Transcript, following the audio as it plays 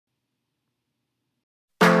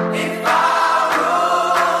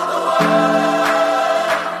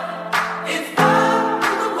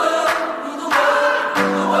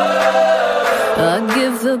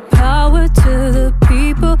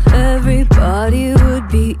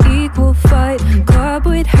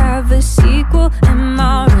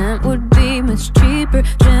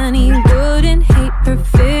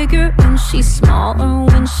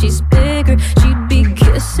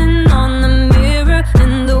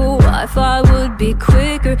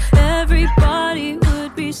quicker. Everybody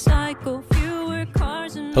would recycle. Fewer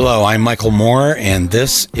cars and Hello, I'm Michael Moore, and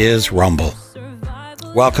this is Rumble.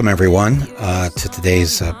 Welcome, everyone, to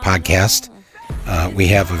today's podcast. We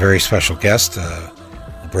have a very special guest,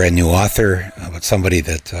 a brand new author, but somebody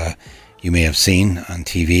that you may have seen on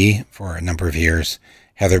TV for a number of years.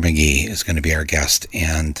 Heather McGhee is going to be our guest,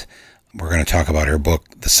 and we're going to talk about her book,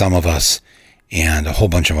 The Sum of Us, and a whole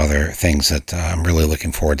bunch of other things that I'm really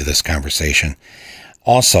looking forward to this conversation.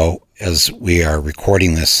 Also, as we are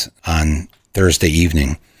recording this on Thursday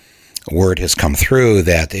evening, word has come through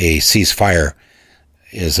that a ceasefire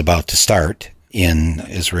is about to start in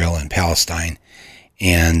Israel and Palestine.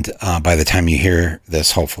 And by the time you hear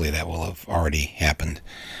this, hopefully that will have already happened.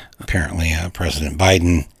 Apparently, President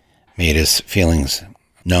Biden made his feelings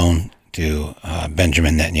known to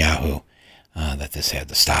Benjamin Netanyahu that this had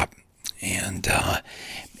to stop. And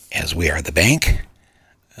as we are the bank,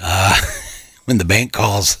 when the bank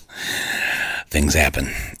calls, things happen.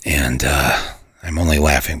 And I'm only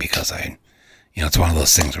laughing because it's one of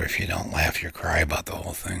those things where if you don't laugh, you cry about the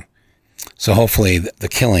whole thing. So hopefully the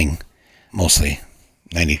killing, mostly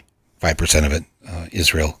 95% of it,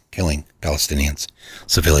 Israel killing Palestinians,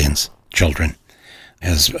 civilians, children,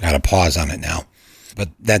 has got a pause on it now. But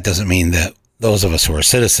that doesn't mean that those of us who are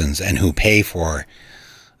citizens and who pay for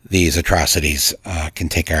these atrocities can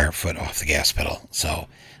take our foot off the gas pedal. So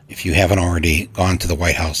if you haven't already gone to the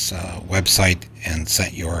White House website and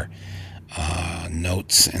sent your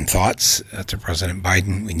notes and thoughts to President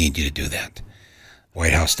Biden, we need you to do that.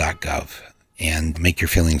 whitehouse.gov, and make your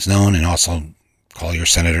feelings known, and also call your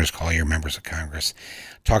senators, call your members of Congress,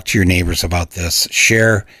 talk to your neighbors about this,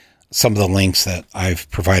 share some of the links that I've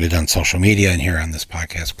provided on social media and here on this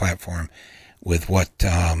podcast platform with what,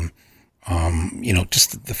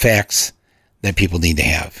 just the facts that people need to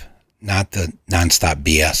have, not the nonstop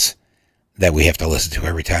BS that we have to listen to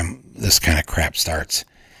every time this kind of crap starts.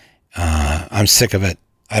 I'm sick of it.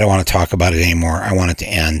 I don't want to talk about it anymore. I want it to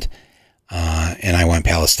end. And I want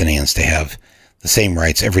Palestinians to have the same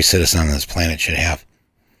rights every citizen on this planet should have.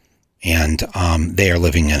 And they are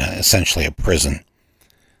living in essentially a prison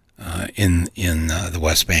in the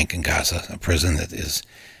West Bank and Gaza, a prison that is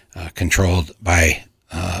controlled by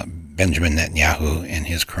Benjamin Netanyahu and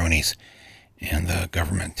his cronies and the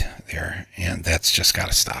government there. And that's just got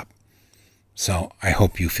to stop. So I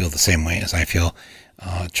hope you feel the same way as I feel.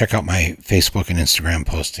 Check out my Facebook and Instagram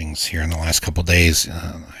postings here in the last couple days.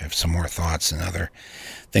 I have some more thoughts and other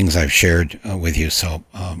things I've shared with you. So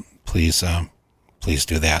please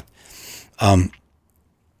do that.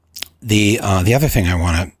 The other thing I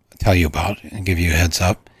want to tell you about and give you a heads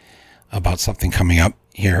up about something coming up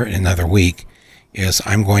here in another week is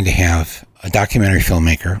I'm going to have a documentary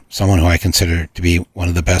filmmaker, someone who I consider to be one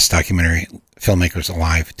of the best documentary filmmakers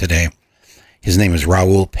alive today. His name is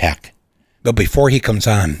Raoul Peck. But before he comes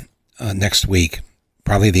on next week,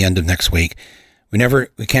 probably the end of next week, we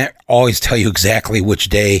can't always tell you exactly which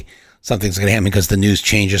day something's going to happen because the news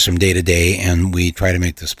changes from day to day, and we try to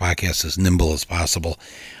make this podcast as nimble as possible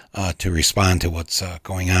to respond to what's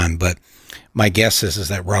going on. But my guess is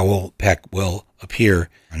that Raoul Peck will appear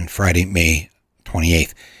on Friday, May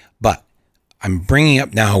 28th. But I'm bringing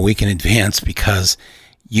up now a week in advance because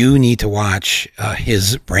you need to watch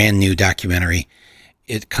his brand new documentary.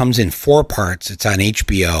 It comes in 4 parts. It's on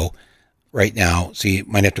HBO right now, so you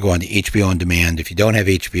might have to go on to HBO On Demand. If you don't have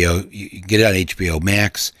HBO, you can get it on HBO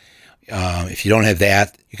Max. If you don't have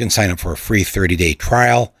that, you can sign up for a free 30-day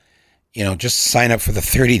trial. Just sign up for the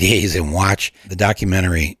 30 days and watch. The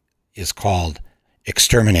documentary is called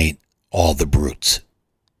Exterminate All the Brutes.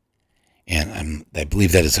 And I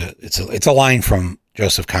believe that it's a line from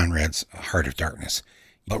Joseph Conrad's Heart of Darkness.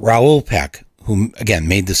 But Raoul Peck, who, again,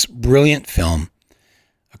 made this brilliant film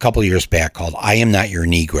a couple of years back called I Am Not Your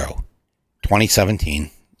Negro. 2017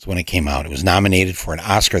 is when it came out. It was nominated for an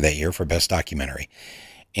Oscar that year for Best Documentary.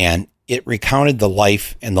 And it recounted the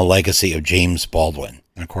life and the legacy of James Baldwin.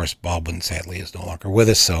 And of course, Baldwin sadly is no longer with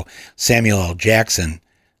us. So Samuel L. Jackson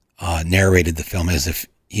narrated the film as if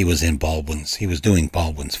he was doing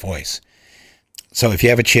Baldwin's voice. So if you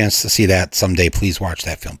have a chance to see that someday, please watch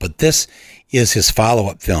that film. But this is his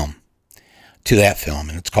follow-up film to that film,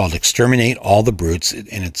 and it's called Exterminate All the Brutes,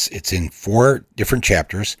 and it's in 4 different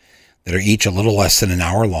chapters that are each a little less than an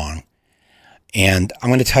hour long. And I'm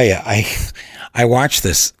going to tell you, I watched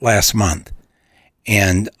this last month,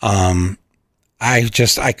 and I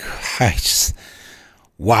just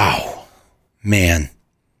wow, man,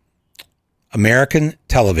 American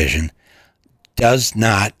television does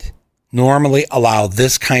not normally allow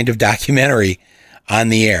this kind of documentary on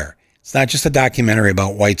the air. It's not just a documentary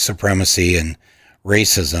about white supremacy and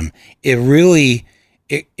racism, it really,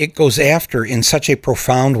 it goes after in such a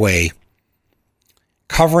profound way,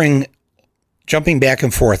 jumping back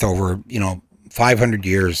and forth over, 500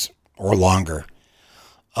 years or longer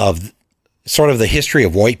of sort of the history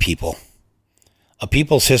of white people, a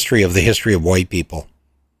people's history of the history of white people.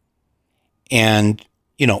 And,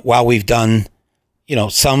 while we've done,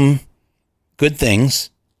 some good things,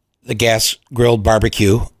 the gas grilled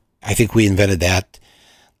barbecue, I think we invented that.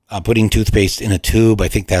 Putting toothpaste in a tube, I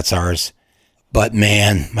think that's ours. But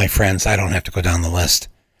man, my friends, I don't have to go down the list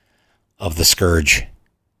of the scourge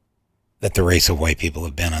that the race of white people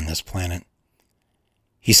have been on this planet.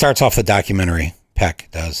 He starts off the documentary, Peck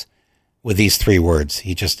does, with these three words.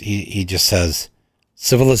 He just says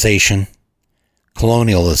civilization,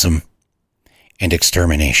 colonialism, and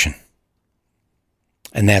extermination.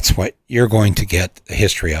 And that's what you're going to get a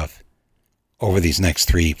history of over these next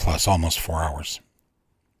 3 plus almost 4 hours.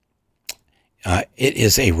 It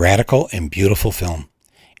is a radical and beautiful film.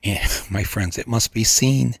 And my friends, it must be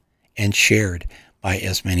seen and shared by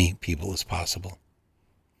as many people as possible.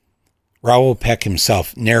 Raoul Peck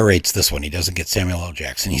himself narrates this one. He doesn't get Samuel L.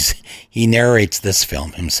 Jackson. He narrates this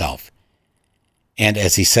film himself. And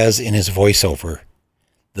as he says in his voiceover,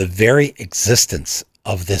 the very existence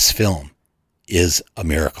of this film is a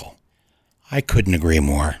miracle. I couldn't agree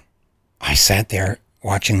more. I sat there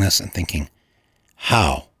watching this and thinking,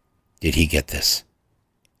 how did he get this?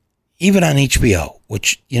 Even on HBO,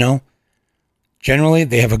 which, generally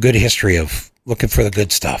they have a good history of looking for the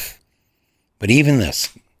good stuff. But even this.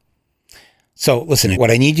 So listen,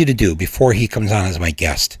 what I need you to do before he comes on as my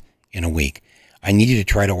guest in a week, I need you to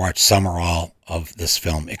try to watch some or all of this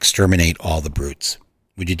film, Exterminate All the Brutes.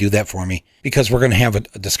 Would you do that for me? Because we're going to have a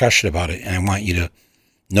discussion about it, and I want you to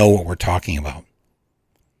know what we're talking about.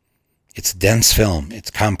 It's a dense film.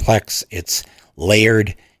 It's complex. It's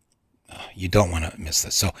layered. You don't want to miss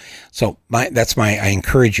this. I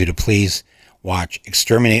encourage you to please watch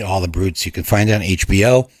Exterminate All the Brutes. You can find it on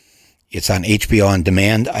HBO. It's on HBO on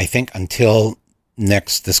demand, I think, until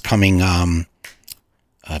this coming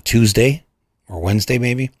Tuesday or Wednesday,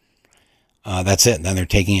 maybe. That's it. Then they're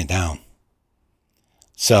taking it down.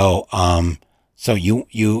 But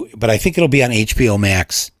I think it'll be on HBO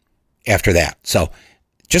Max after that. So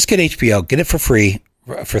just get HBO, get it for free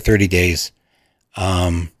for 30 days.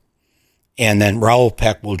 And then Raoul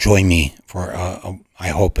Peck will join me for, I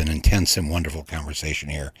hope, an intense and wonderful conversation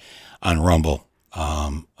here on Rumble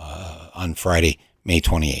on Friday, May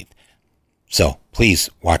 28th. So please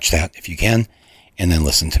watch that if you can, and then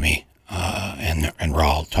listen to me and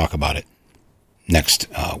Raoul talk about it next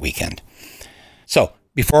weekend. So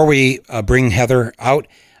before we bring Heather out,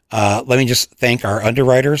 let me just thank our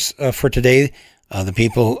underwriters for today, the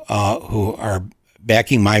people who are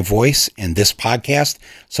backing my voice and this podcast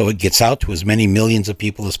so it gets out to as many millions of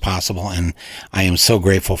people as possible. And I am so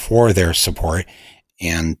grateful for their support.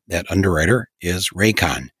 And that underwriter is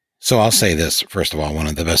Raycon. So I'll say this, first of all, one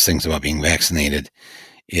of the best things about being vaccinated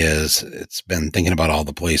is it's been thinking about all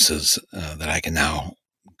the places that I can now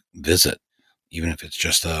visit, even if it's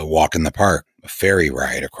just a walk in the park, a ferry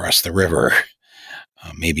ride across the river,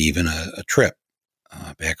 maybe even a trip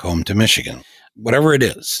back home to Michigan, whatever it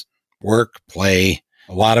is. Work, play.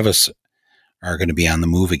 A lot of us are going to be on the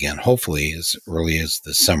move again, hopefully as early as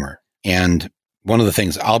this summer. And one of the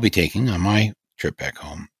things I'll be taking on my trip back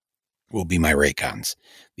home will be my Raycons,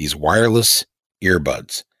 these wireless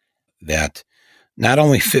earbuds that not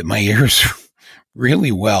only fit my ears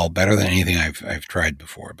really well, better than anything I've tried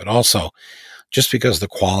before, but also just because the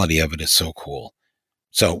quality of it is so cool.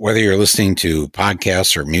 So whether you're listening to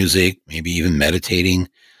podcasts or music, maybe even meditating,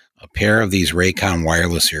 a pair of these Raycon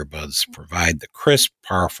wireless earbuds provide the crisp,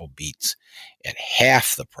 powerful beats at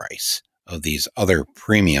half the price of these other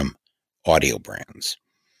premium audio brands.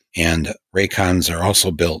 And Raycons are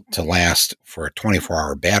also built to last for a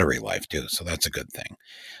 24-hour battery life, too. So that's a good thing.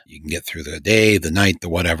 You can get through the day, the night, the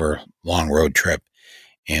whatever, long road trip,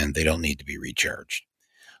 and they don't need to be recharged.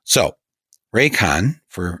 So Raycon,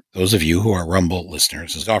 for those of you who are Rumble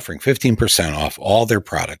listeners, is offering 15% off all their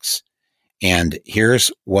products. And here's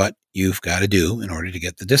what you've got to do in order to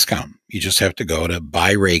get the discount. You just have to go to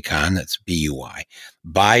BuyRaycon, that's B-U-Y,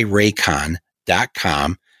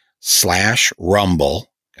 BuyRaycon.com/Rumble.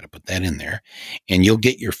 Got to put that in there. And you'll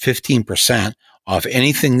get your 15% off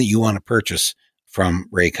anything that you want to purchase from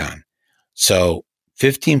Raycon. So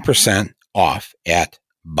 15% off at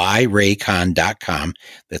BuyRaycon.com.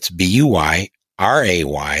 That's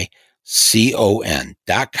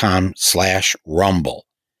BuyRaycon.com/Rumble.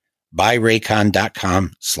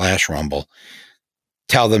 BuyRaycon.com/Rumble.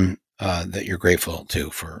 Tell them that you're grateful too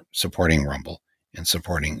for supporting Rumble and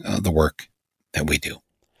supporting the work that we do.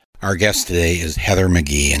 Our guest today is Heather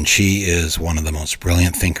McGhee, and she is one of the most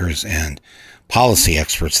brilliant thinkers and policy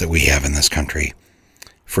experts that we have in this country.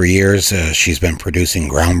 For years, she's been producing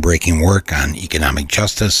groundbreaking work on economic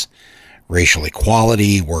justice, racial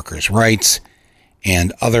equality, workers' rights,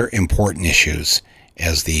 and other important issues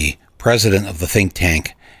as the president of the think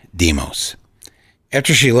tank Demos.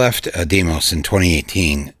 After she left Demos in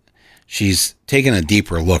 2018, she's taken a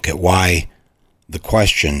deeper look at why the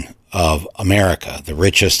question of America, the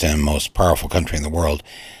richest and most powerful country in the world,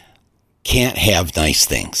 can't have nice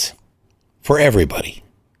things for everybody.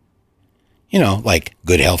 You know, like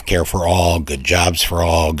good health care for all, good jobs for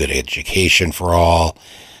all, good education for all,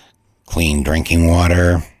 clean drinking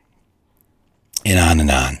water, and on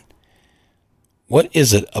and on. What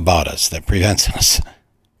is it about us that prevents us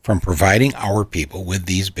from providing our people with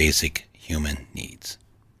these basic human needs?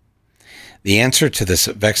 The answer to this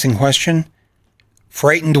vexing question: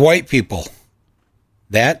 frightened white people.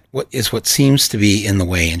 That is what seems to be in the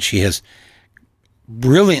way, and she has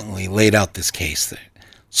brilliantly laid out this case.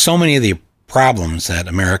 So many of the problems that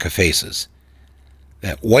America faces,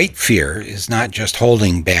 that white fear is not just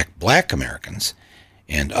holding back black Americans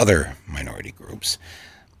and other minority groups,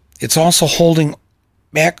 it's also holding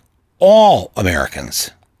back all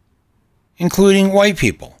Americans, including white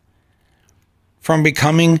people, from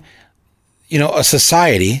becoming, a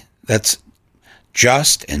society that's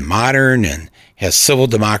just and modern and has civil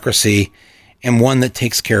democracy and one that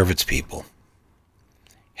takes care of its people.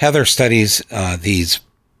 Heather studies these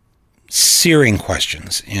searing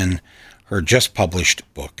questions in her just published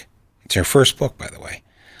book. It's her first book, by the way.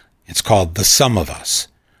 It's called The Sum of Us: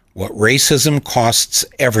 What Racism Costs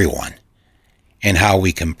Everyone and How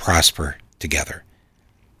We Can Prosper Together.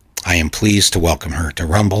 I am pleased to welcome her to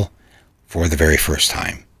Rumble for the very first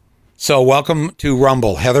time. So welcome to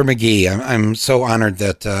Rumble, Heather McGhee. I'm so honored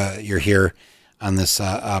that you're here on this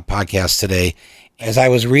podcast today. As I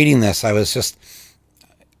was reading this, I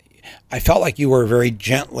felt like you were very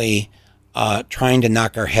gently trying to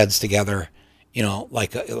knock our heads together,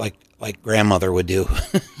 like grandmother would do.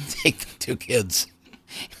 Take the two kids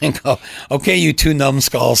and go, okay, you two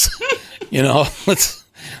numbskulls,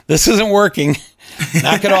 this isn't working.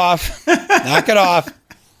 Knock it off. Knock it off.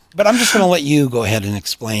 But I'm just going to let you go ahead and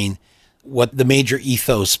explain what the major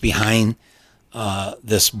ethos behind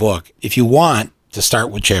this book, if you want to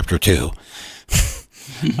start with chapter 2,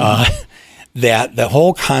 that the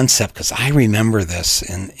whole concept, because I remember this,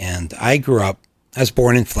 and I was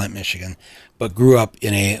born in Flint, Michigan, but grew up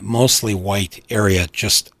in a mostly white area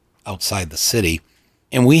just outside the city.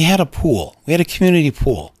 And we had a pool. We had a community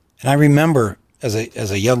pool. And I remember as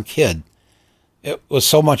a young kid, it was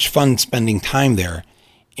so much fun spending time there.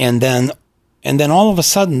 And then all of a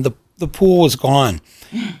sudden the pool was gone.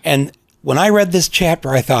 And when I read this chapter,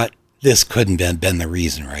 I thought this couldn't have been the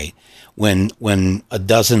reason, right? When a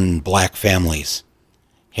dozen black families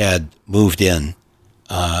had moved in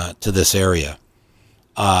to this area.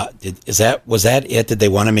 Was that it? Did they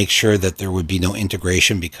want to make sure that there would be no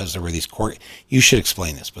integration because there were these you should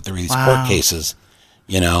explain this, but there were these court cases,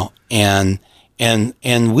 and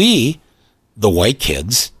we, the white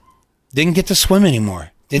kids, didn't get to swim anymore.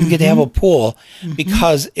 Didn't get to have a pool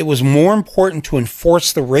because it was more important to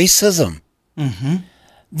enforce the racism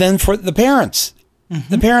than for the parents.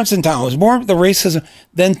 The parents in town. It was more the racism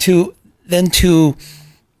than to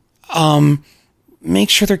make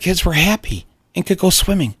sure their kids were happy and could go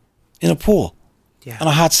swimming in a pool on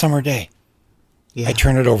a hot summer day. Yeah. I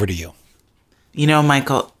turn it over to you.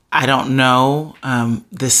 Michael, I don't know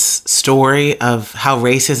this story of how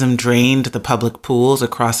racism drained the public pools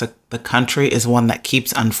across the country is one that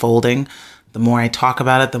keeps unfolding. The more I talk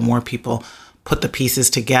about it, the more people put the pieces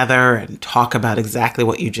together and talk about exactly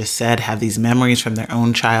what you just said, have these memories from their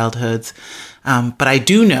own childhoods. But I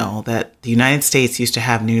do know that the United States used to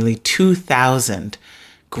have nearly 2,000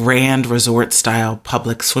 grand resort-style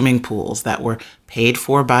public swimming pools that were paid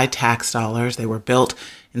for by tax dollars. They were built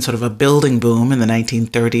in sort of a building boom in the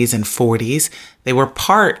 1930s and 40s. They were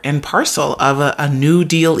part and parcel of a New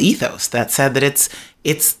Deal ethos that said that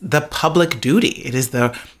it's the public duty. It is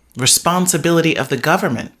the responsibility of the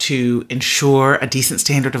government to ensure a decent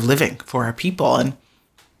standard of living for our people. And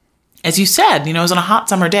as you said, it was on a hot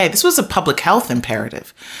summer day. This was a public health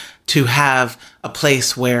imperative to have a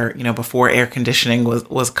place where, before air conditioning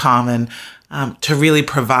was common, to really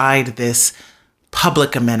provide this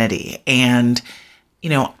public amenity. And,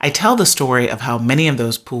 I tell the story of how many of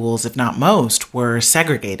those pools, if not most, were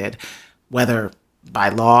segregated, whether by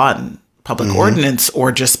law and public ordinance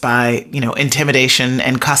or just by, intimidation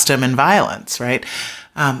and custom and violence, right?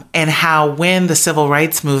 And how when the civil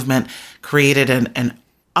rights movement created an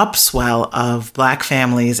upswell of Black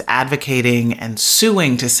families advocating and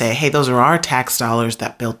suing to say, hey, those are our tax dollars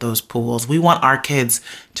that built those pools. We want our kids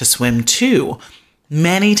to swim too.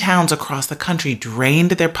 Many towns across the country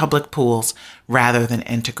drained their public pools rather than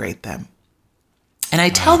integrate them. And I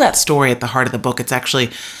tell that story at the heart of the book. It's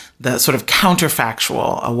actually the sort of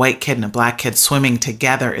counterfactual. A white kid and a Black kid swimming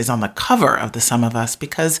together is on the cover of The Sum of Us,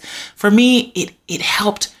 because for me, it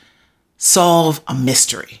helped solve a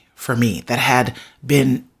mystery for me that had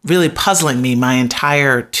been really puzzling me my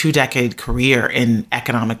entire 2-decade career in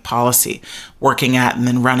economic policy, working at and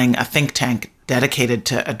then running a think tank dedicated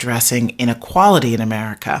to addressing inequality in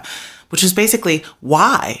America, which is basically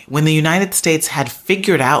why, when the United States had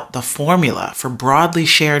figured out the formula for broadly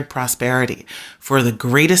shared prosperity for the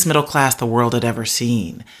greatest middle class the world had ever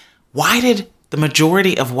seen, why did the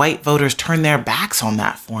majority of white voters turn their backs on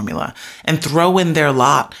that formula and throw in their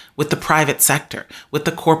lot with the private sector, with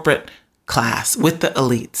the corporate class, with the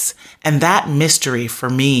elites? And that mystery for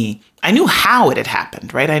me, I knew how it had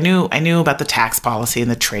happened, right? I knew about the tax policy and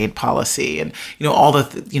the trade policy and, all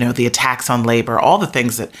the attacks on labor, all the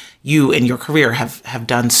things that you in your career have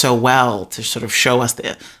done so well to sort of show us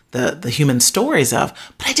the human stories of,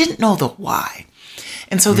 but I didn't know the why.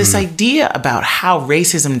 And so this idea about how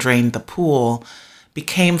racism drained the pool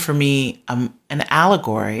became for me an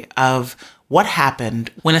allegory of what happened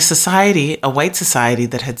when a white society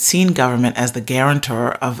that had seen government as the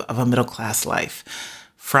guarantor of a middle-class life,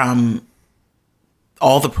 from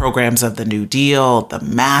all the programs of the New Deal, the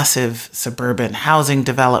massive suburban housing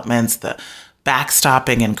developments, the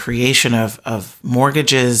backstopping and creation of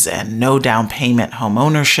mortgages and no down payment home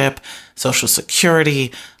ownership, Social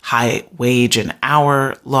Security, high wage and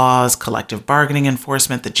hour laws, collective bargaining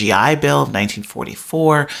enforcement, the GI Bill of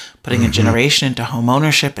 1944, putting a generation into home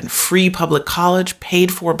ownership and free public college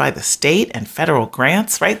paid for by the state and federal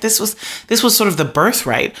grants, right? This was sort of the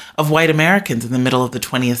birthright of white Americans in the middle of the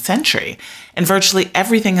 20th century. And virtually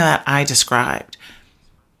everything that I described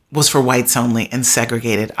was for whites only and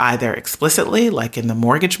segregated either explicitly, like in the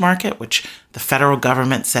mortgage market, which the federal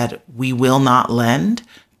government said, we will not lend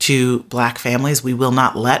to Black families. We will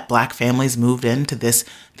not let Black families move into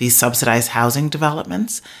these subsidized housing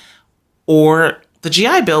developments. Or the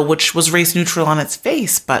GI Bill, which was race neutral on its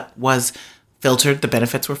face, but was filtered, the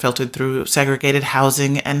benefits were filtered through segregated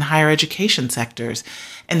housing and higher education sectors.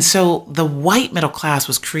 And so the white middle class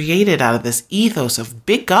was created out of this ethos of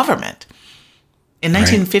big government. In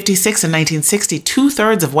 1956 and 1960,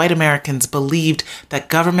 2/3 of white Americans believed that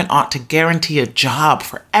government ought to guarantee a job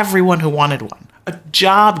for everyone who wanted one, a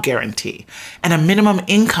job guarantee, and a minimum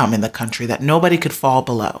income in the country that nobody could fall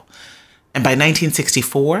below. And by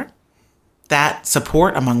 1964, that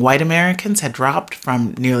support among white Americans had dropped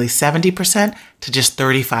from nearly 70% to just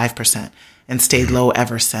 35% and stayed low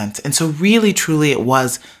ever since. And so really, truly, it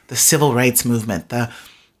was the civil rights movement, the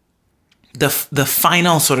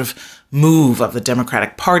final sort of move of the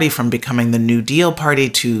Democratic Party from becoming the New Deal party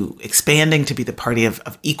to expanding to be the party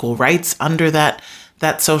of equal rights under that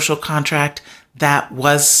social contract, that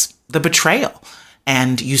was the betrayal.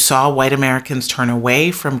 And you saw white Americans turn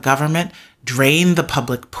away from government, drain the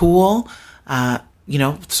public pool,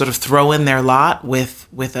 sort of throw in their lot with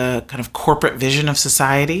a kind of corporate vision of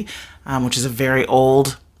society, which is a very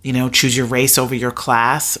old, choose your race over your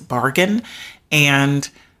class bargain. And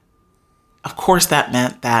of course, that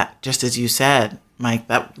meant that, just as you said, Mike,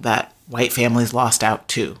 that white families lost out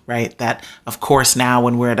too, right? That, of course, now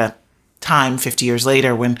when we're at a time 50 years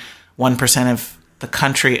later when 1% of the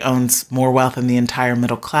country owns more wealth than the entire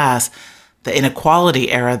middle class, the inequality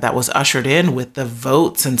era that was ushered in with the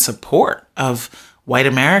votes and support of white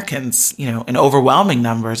Americans, in overwhelming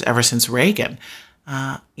numbers ever since Reagan,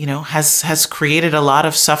 has created a lot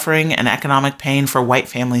of suffering and economic pain for white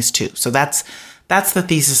families too. So that's the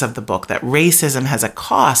thesis of the book, that racism has a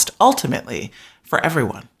cost ultimately for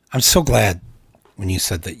everyone. I'm so glad when you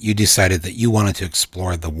said that you decided that you wanted to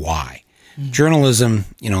explore the why. Journalism,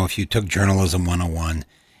 if you took Journalism 101,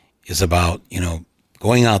 is about,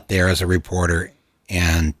 going out there as a reporter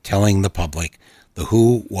and telling the public the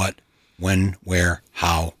who, what, when, where,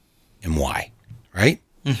 how, and why, right?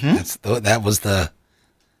 That was the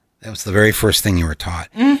very first thing you were taught.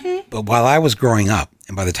 But while I was growing up,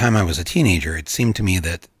 and by the time I was a teenager, it seemed to me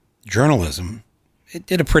that journalism, it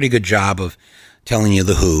did a pretty good job of telling you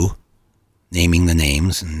the who, naming the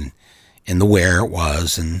names, and the where it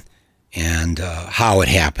was, and how it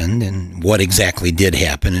happened, and what exactly did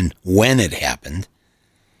happen, and when it happened.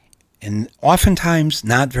 And oftentimes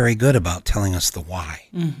not very good about telling us the why.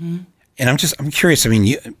 And I'm curious. I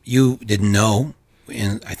mean, you didn't know,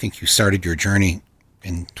 and I think you started your journey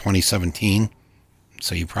in 2017.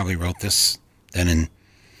 So you probably wrote this then in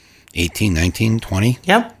 18, 19, 20.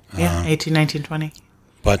 Yep. Yeah, 18, 19, 20.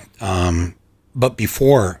 But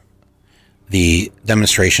before the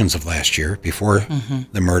demonstrations of last year, before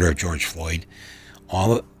the murder of George Floyd,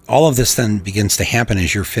 all of this then begins to happen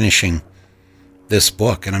as you're finishing this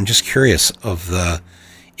book. And I'm just curious of the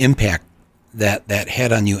impact that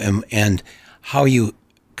had on you and how you,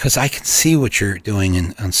 because I can see what you're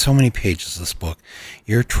doing on so many pages of this book.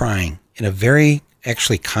 You're trying in a very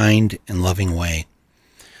actually kind and loving way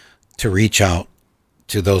to reach out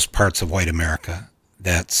to those parts of white America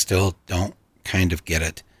that still don't kind of get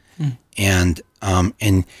it. And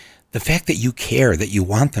the fact that you care, that you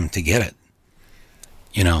want them to get it,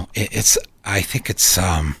 you know, I think it's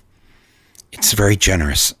very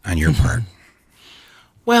generous on your part.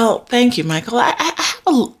 Well, thank you, Michael.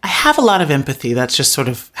 I have a lot of empathy. That's just sort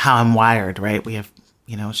of how I'm wired, right? We have,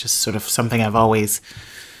 you know, it's just sort of something it's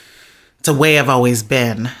a way I've always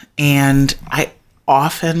been. And I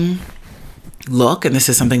often look, and this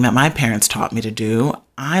is something that my parents taught me to do,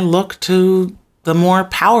 I look to the more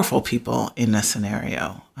powerful people in a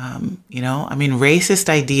scenario. You know, I mean, racist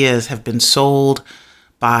ideas have been sold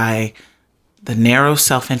by the narrow,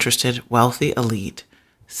 self-interested, wealthy elite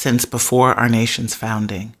since before our nation's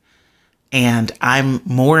founding. And I'm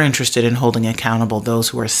more interested in holding accountable those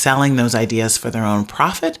who are selling those ideas for their own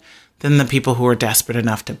profit than the people who are desperate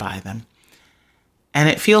enough to buy them. And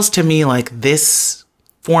it feels to me like this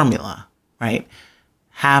formula, right?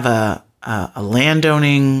 Have a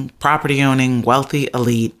landowning, property-owning, wealthy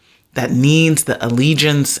elite that needs the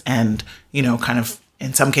allegiance and, you know, kind of,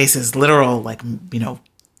 in some cases, literal, like, you know,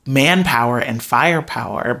 manpower and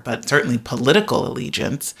firepower, but certainly political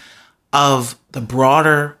allegiance of the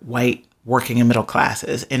broader white working and middle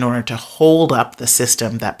classes in order to hold up the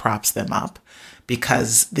system that props them up,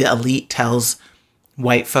 because the elite tells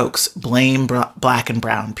white folks, blame black and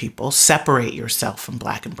brown people, separate yourself from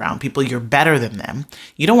black and brown people. You're better than them.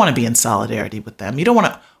 You don't want to be in solidarity with them. You don't want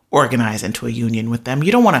to organize into a union with them.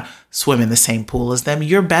 You don't want to swim in the same pool as them.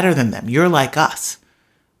 You're better than them. You're like us.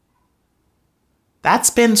 That's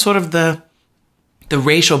been sort of the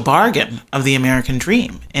racial bargain of the American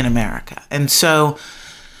dream in America. And so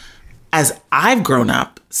as I've grown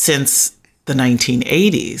up since the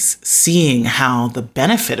 1980s, seeing how the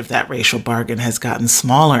benefit of that racial bargain has gotten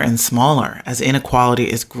smaller and smaller as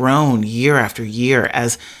inequality has grown year after year,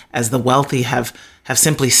 as the wealthy have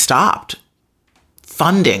simply stopped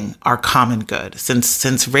funding our common good,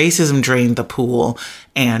 since racism drained the pool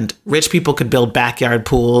and rich people could build backyard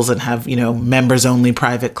pools and have, you know, members only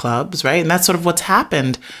private clubs, right? And that's sort of what's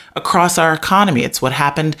happened across our economy. It's what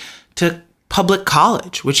happened to public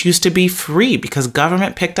college, which used to be free because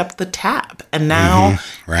government picked up the tab. And now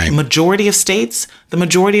majority of states, the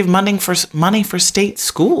majority of money for state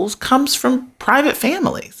schools comes from private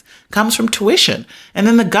families, comes from tuition. And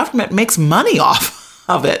then the government makes money off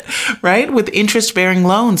of it, right? With interest-bearing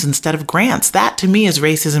loans instead of grants. That to me is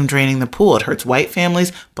racism draining the pool. It hurts white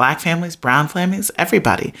families, black families, brown families,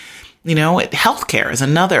 everybody. You know, healthcare is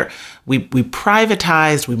another. We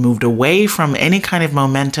privatized, we moved away from any kind of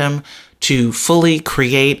momentum to fully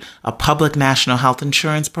create a public national health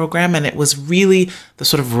insurance program. And it was really the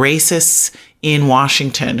sort of racists in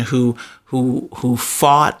Washington who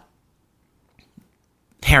fought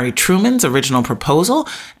Harry Truman's original proposal.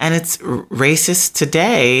 And it's racists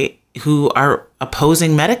today who are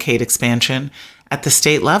opposing Medicaid expansion at the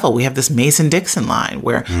state level. We have this Mason-Dixon line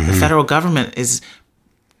where the federal government is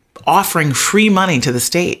offering free money to the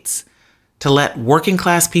states to let working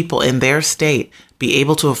class people in their state be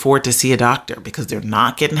able to afford to see a doctor because they're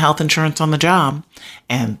not getting health insurance on the job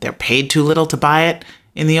and they're paid too little to buy it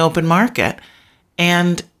in the open market.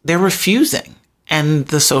 And they're refusing. And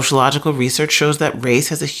the sociological research shows that race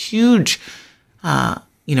has a huge,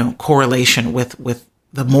 correlation with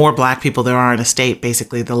the more black people there are in a state,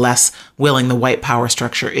 basically, the less willing the white power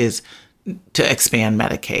structure is to expand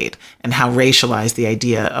Medicaid, and how racialized the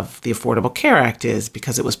idea of the Affordable Care Act is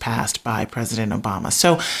because it was passed by President Obama.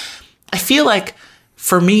 So I feel like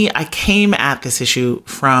for me, I came at this issue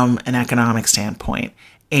from an economic standpoint,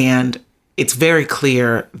 and it's very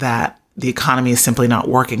clear that the economy is simply not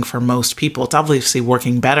working for most people. It's obviously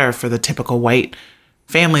working better for the typical white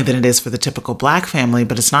family than it is for the typical black family,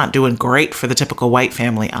 but it's not doing great for the typical white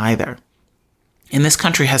family either. And this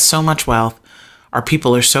country has so much wealth. Our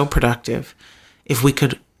people are so productive. If we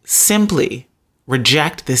could simply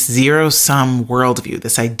reject this zero-sum worldview,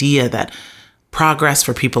 this idea that progress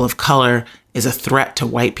for people of color is a threat to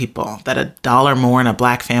white people, that $1 more in a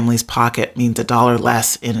black family's pocket means $1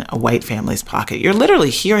 less in a white family's pocket. You're literally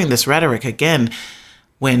hearing this rhetoric again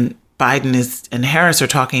when Biden and Harris are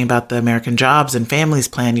talking about the American Jobs and Families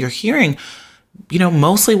Plan. You're hearing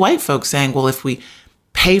mostly white folks saying, well, if we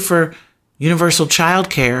pay for universal child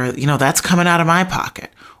care, that's coming out of my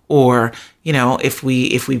pocket. Or, if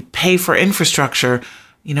we pay for infrastructure,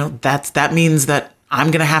 that means that I'm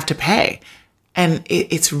going to have to pay. And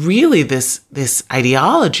it's really this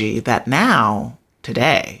ideology that now,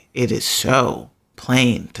 today, it is so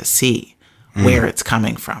plain to see where it's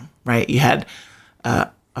coming from, right? You had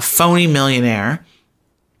a phony millionaire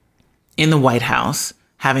in the White House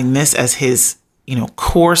having this as his,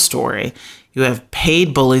 core story. You have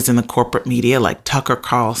paid bullies in the corporate media like Tucker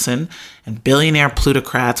Carlson and billionaire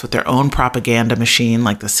plutocrats with their own propaganda machine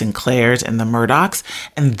like the Sinclairs and the Murdochs.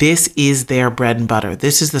 And this is their bread and butter.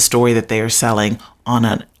 This is the story that they are selling on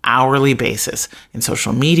an hourly basis in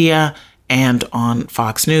social media and on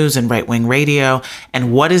Fox News and right-wing radio.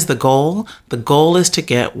 And what is the goal? The goal is to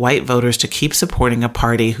get white voters to keep supporting a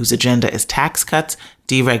party whose agenda is tax cuts,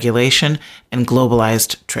 deregulation, and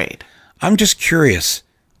globalized trade. I'm just curious.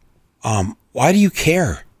 Why do you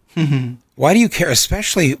care? Why do you care,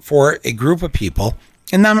 especially for a group of people?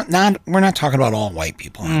 And we're not talking about all white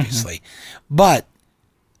people, obviously, but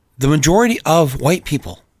the majority of white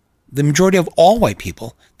people, the majority of all white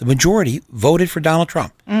people, the majority voted for Donald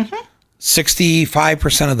Trump.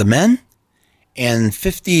 65% of the men, and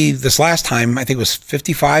 50 this last time, I think it was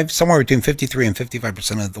 55, somewhere between 53 and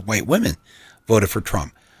 55% of the white women voted for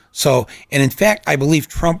Trump. So, and in fact, I believe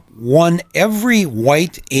Trump won every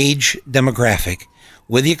white age demographic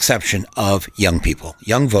with the exception of young people,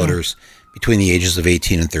 young voters between the ages of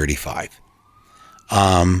 18 and 35.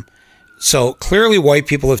 So clearly white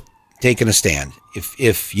people have taken a stand.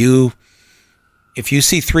 If you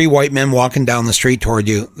see three white men walking down the street toward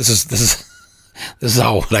you, this is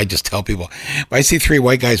how what I just tell people. If I see three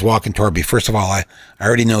white guys walking toward me, first of all, I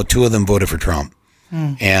already know two of them voted for Trump.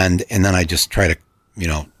 And then I just try to,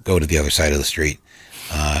 go to the other side of the street.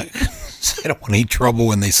 So I don't want any trouble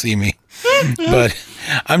when they see me. But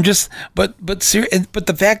I'm just, but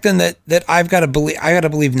the fact then that I got to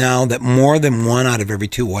believe now that more than one out of every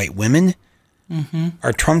two white women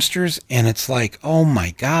are Trumpsters, and it's like, oh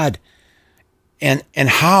my God. And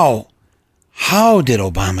how did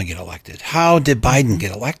Obama get elected? How did Biden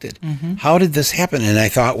get elected? How did this happen? And I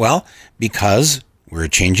thought, well, because we're a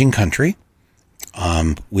changing country,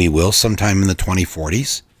 we will sometime in the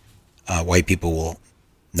 2040s, white people will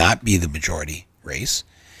not be the majority race.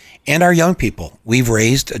 And our young people, we've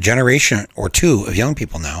raised a generation or two of young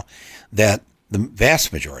people now that the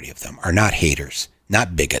vast majority of them are not haters,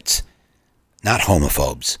 not bigots, not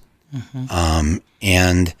homophobes.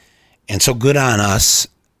 And so good on us,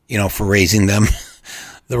 for raising them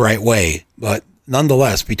the right way. But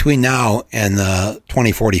nonetheless, between now and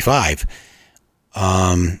 2045,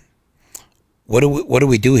 what do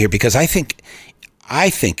we do here? Because I think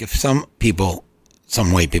if some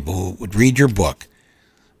white people who would read your book,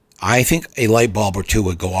 I think a light bulb or two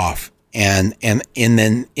would go off, and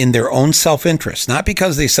then in their own self-interest, not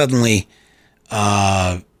because they suddenly,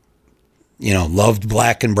 loved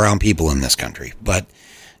black and brown people in this country, but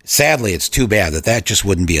sadly, it's too bad that just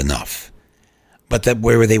wouldn't be enough. But that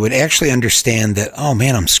where they would actually understand that, oh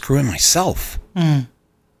man, I'm screwing myself.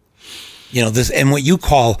 This, and what you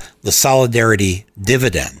call the solidarity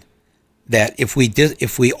dividend, that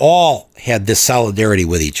if we all had this solidarity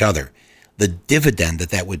with each other, the dividend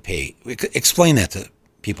that would pay. Explain that to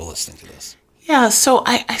people listening to this. Yeah, so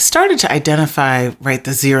I started to identify,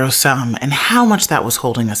 the zero sum and how much that was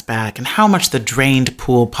holding us back and how much the drained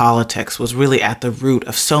pool politics was really at the root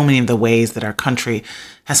of so many of the ways that our country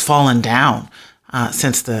has fallen down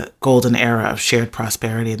since the golden era of shared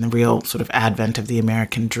prosperity and the real sort of advent of the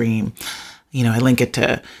American dream. I link it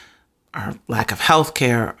to our lack of health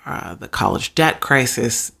care, the college debt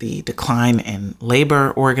crisis, the decline in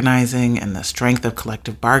labor organizing, and the strength of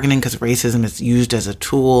collective bargaining, because racism is used as a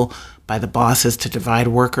tool by the bosses to divide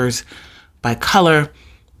workers by color.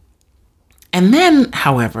 And then,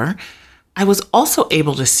 however, I was also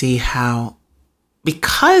able to see how,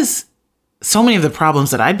 because so many of the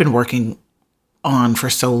problems that I'd been working on for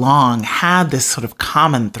so long had this sort of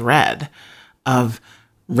common thread of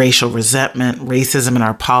racial resentment, racism in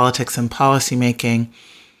our politics and policymaking,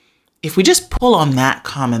 if we just pull on that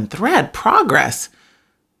common thread, progress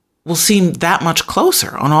will seem that much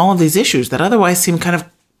closer on all of these issues that otherwise seem kind of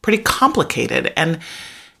pretty complicated. And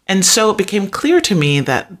so it became clear to me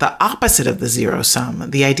that the opposite of the zero sum,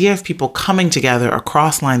 the idea of people coming together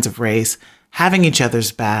across lines of race, having each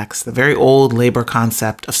other's backs, the very old labor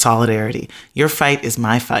concept of solidarity. Your fight is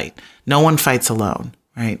my fight. No one fights alone.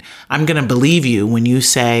 Right? I'm going to believe you when you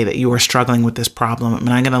say that you are struggling with this problem, and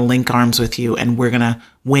I'm going to link arms with you and we're going to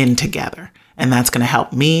win together. And that's going to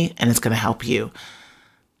help me and it's going to help you.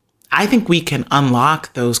 I think we can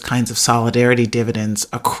unlock those kinds of solidarity dividends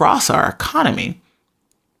across our economy.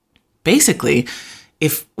 Basically,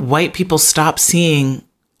 if white people stop seeing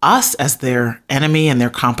us as their enemy and their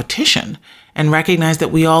competition and recognize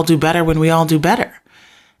that we all do better when we all do better,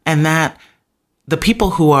 and that the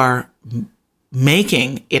people who are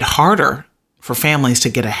making it harder for families to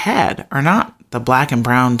get ahead are not the Black and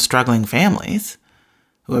brown struggling families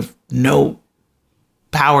who have no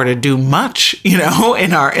power to do much, in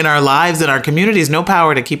our lives, in our communities, no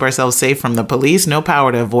power to keep ourselves safe from the police, no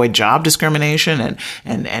power to avoid job discrimination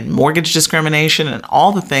and mortgage discrimination and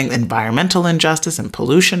all the things, environmental injustice and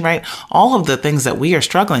pollution, right? All of the things that we are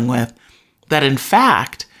struggling with, that in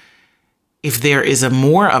fact, if there is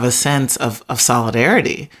more of a sense of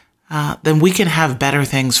solidarity, then we can have better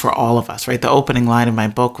things for all of us, right? The opening line of my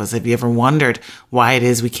book was, have you ever wondered why it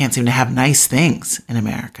is we can't seem to have nice things in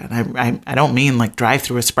America? And I don't mean like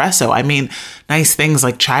drive-through espresso. I mean nice things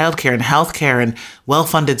like childcare and healthcare and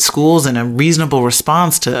well-funded schools and a reasonable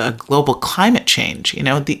response to a global climate change.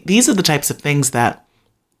 These are the types of things that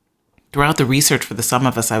throughout the research for the Sum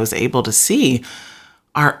of Us I was able to see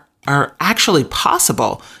are actually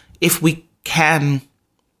possible if we can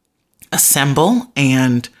assemble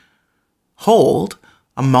and hold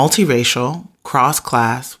a multiracial,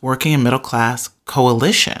 cross-class, working and middle-class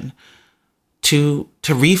coalition to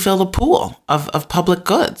refill the pool of public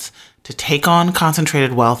goods, to take on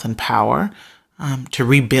concentrated wealth and power, to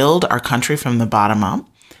rebuild our country from the bottom up.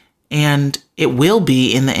 And it will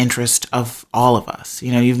be in the interest of all of us.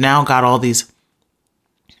 You've now got all these,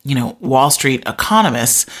 Wall Street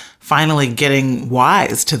economists finally getting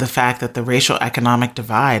wise to the fact that the racial economic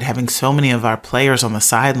divide, having so many of our players on the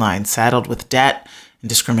sidelines saddled with debt and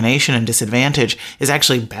discrimination and disadvantage, is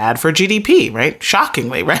actually bad for GDP, right?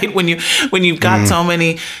 Shockingly, right? When you've got so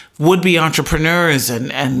many would-be entrepreneurs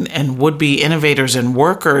and would-be innovators and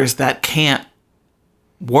workers that can't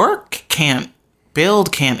work, can't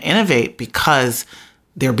build, can't innovate because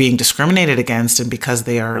they're being discriminated against and because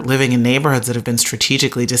they are living in neighborhoods that have been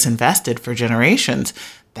strategically disinvested for generations,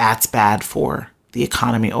 that's bad for the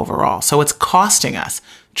economy overall. So it's costing us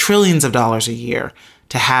trillions of dollars a year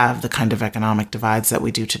to have the kind of economic divides that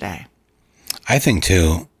we do today. I think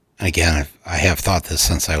too, and again, I have thought this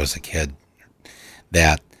since I was a kid,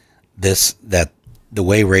 that the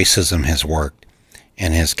way racism has worked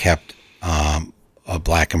and has kept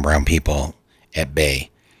Black and brown people at bay,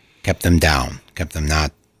 kept them down, kept them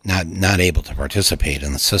not able to participate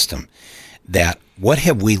in the system, that what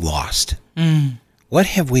have we lost? What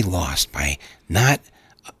have we lost by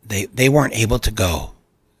they weren't able to go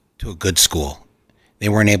to a good school. They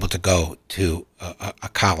weren't able to go to a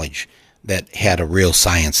college that had a real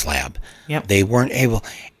science lab. Yep. They weren't able,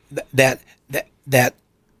 in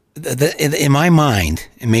my mind,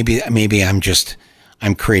 and maybe I'm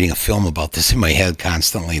creating a film about this in my head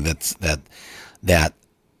constantly, that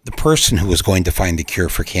the person who was going to find the cure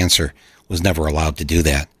for cancer was never allowed to do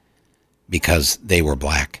that because they were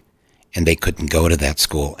Black and they couldn't go to that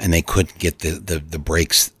school and they couldn't get the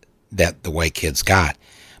breaks that the white kids got.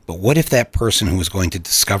 But what if that person who was going to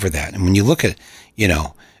discover that, and when you look at,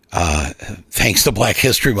 thanks to Black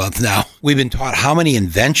History Month now, we've been taught how many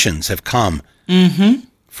inventions have come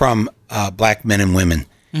from Black men and women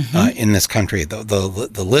in this country.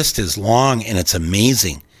 The list is long and it's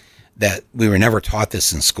amazing that we were never taught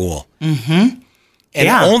this in school. And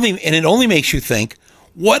it only makes you think,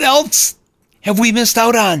 what else have we missed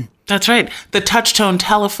out on? That's right. The touch-tone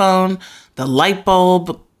telephone, the light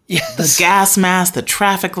bulb, the gas mask, the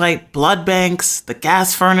traffic light, blood banks, the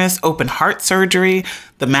gas furnace, open heart surgery,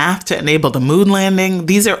 the math to enable the moon landing.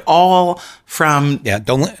 These are all from... Yeah,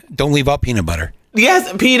 don't leave out peanut butter.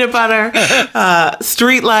 Yes, peanut butter,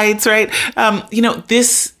 street lights, right?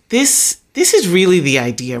 This is really the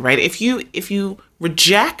idea, right? If you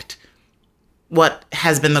reject what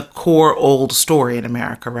has been the core old story in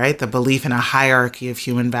America, right? The belief in a hierarchy of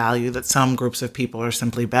human value, that some groups of people are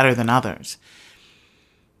simply better than others.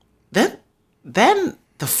 Then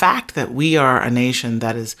the fact that we are a nation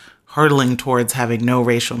that is hurtling towards having no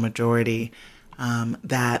racial majority,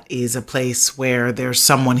 that is a place where there's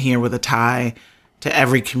someone here with a tie to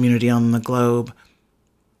every community on the globe,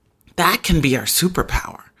 that can be our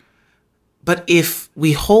superpower. But if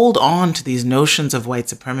we hold on to these notions of white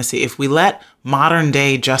supremacy, if we let modern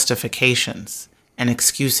day justifications and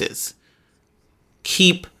excuses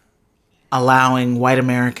keep allowing white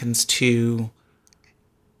Americans to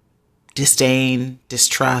disdain,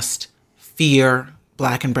 distrust, fear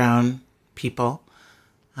Black and brown people,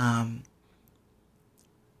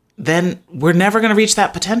 then we're never going to reach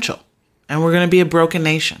that potential. And we're going to be a broken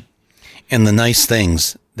nation. And the nice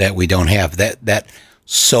things that we don't have, that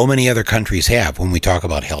so many other countries have when we talk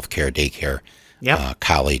about healthcare, daycare, Yep.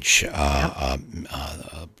 college, a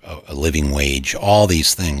living wage, all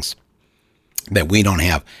these things that we don't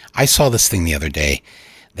have. I saw this thing the other day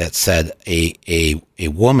that said a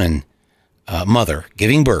woman, mother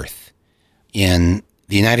giving birth in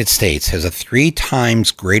the United States has a 3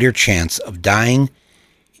 times greater chance of dying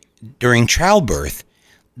during childbirth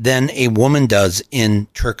than a woman does in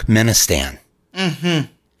Turkmenistan.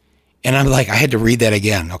 Mm-hmm. And I'm like, I had to read that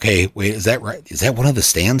again. Okay, wait, is that right? Is that one of the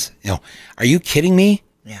stands? Are you kidding me?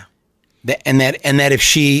 Yeah. And that if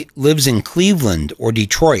she lives in Cleveland or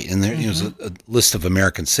Detroit, and there's a list of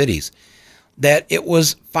American cities, that it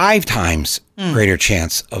was 5 times greater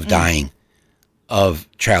chance of dying of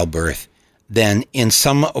childbirth than in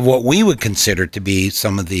some of what we would consider to be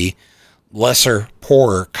some of the lesser,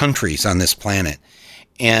 poorer countries on this planet.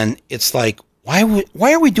 And it's like, why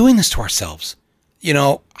are we doing this to ourselves?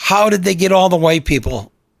 How did they get all the white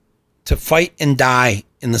people to fight and die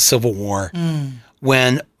in the Civil War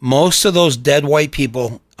when most of those dead white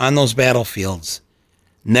people on those battlefields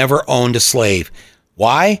never owned a slave?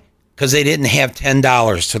 Why? Because they didn't have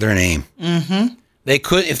 $10 to their name. Mm-hmm. They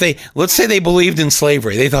could, let's say they believed in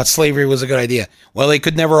slavery. They thought slavery was a good idea. Well, they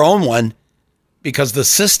could never own one because the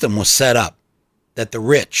system was set up that the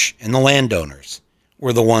rich and the landowners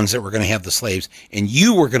were the ones that were going to have the slaves. And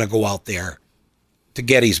you were going to go out there to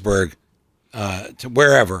Gettysburg, to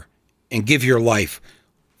wherever, and give your life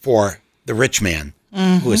for the rich man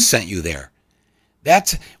who has sent you there.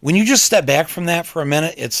 That's when you just step back from that for a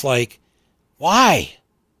minute. It's like, why?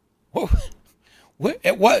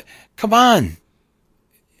 What? Come on.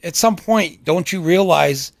 At some point, don't you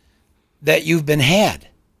realize that you've been had?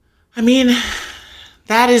 I mean,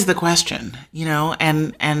 that is the question,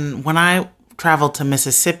 and when I traveled to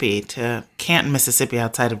Mississippi, to Canton, Mississippi,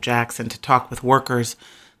 outside of Jackson, to talk with workers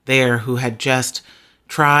there who had just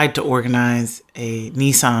tried to organize a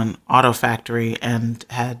Nissan auto factory and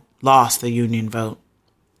had lost the union vote.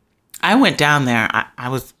 I went down there.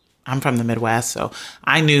 I'm from the Midwest, so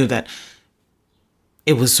I knew that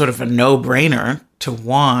it was sort of a no-brainer to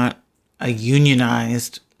want a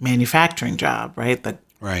unionized manufacturing job, right? The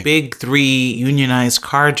big 3 unionized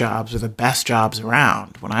car jobs are the best jobs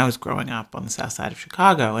around when I was growing up on the south side of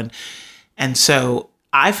Chicago. And so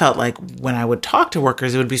I felt like when I would talk to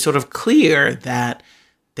workers, it would be sort of clear that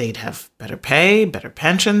they'd have better pay, better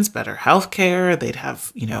pensions, better health care. They'd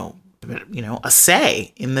have, a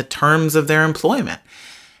say in the terms of their employment.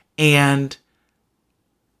 And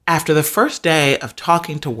after the first day of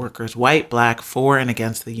talking to workers, white, black, for and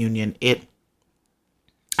against the union,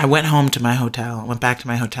 I went home to my hotel, I went back to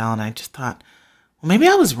my hotel, and I just thought, well, maybe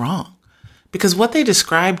I was wrong. Because what they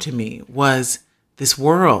described to me was this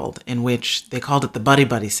world in which they called it the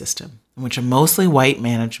buddy-buddy system, in which a mostly white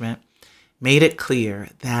management made it clear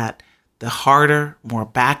that the harder, more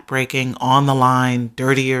back-breaking, on-the-line,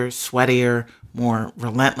 dirtier, sweatier, more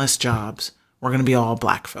relentless jobs were going to be all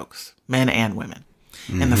black folks, men and women.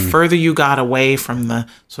 Mm-hmm. And the further you got away from the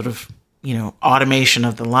sort of, automation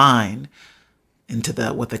of the line into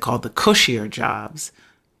what they called the cushier jobs,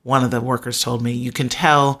 one of the workers told me, you can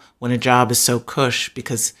tell when a job is so cush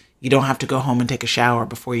because you don't have to go home and take a shower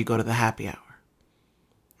before you go to the happy hour.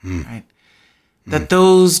 Right? That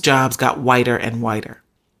those jobs got whiter and whiter.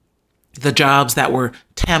 The jobs that were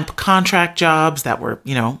temp contract jobs that were,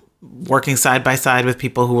 working side by side with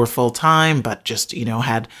people who were full time, but just,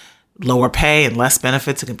 had lower pay and less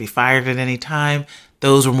benefits and could be fired at any time.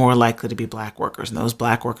 Those were more likely to be black workers. And those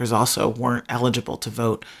black workers also weren't eligible to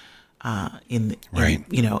vote in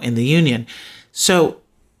the union. So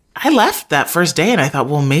I left that first day and I thought,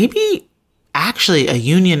 well, maybe actually a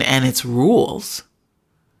union and its rules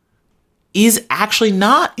is actually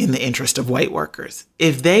not in the interest of white workers.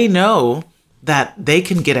 If they know that they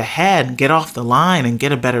can get ahead and get off the line and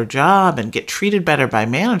get a better job and get treated better by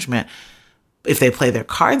management, if they play their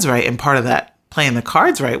cards right, and part of that playing the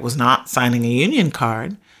cards right was not signing a union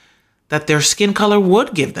card, that their skin color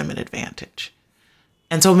would give them an advantage.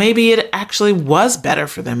 And so maybe it actually was better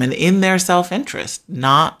for them and in their self-interest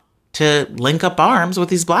not to link up arms with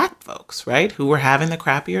these black folks, right, who were having the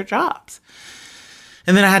crappier jobs.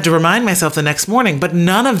 And then I had to remind myself the next morning, but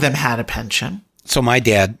none of them had a pension. So my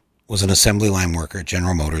dad was an assembly line worker at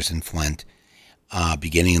General Motors in Flint,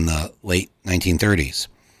 beginning in the late 1930s.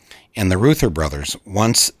 And the Reuther brothers,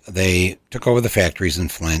 once they took over the factories in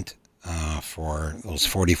Flint for those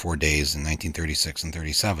 44 days in 1936 and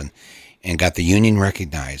 37, and got the union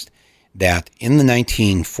recognized, that in the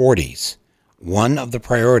 1940s, one of the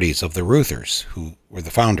priorities of the Reuthers, who were the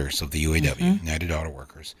founders of the UAW, United Auto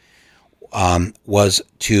Workers, was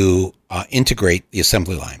to integrate the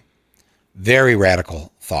assembly line Very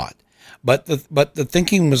radical thought. But the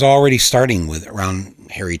thinking was already starting with around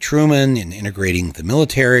Harry Truman and integrating the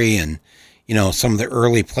military and, some of the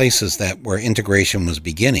early places where integration was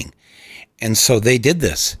beginning. And so they did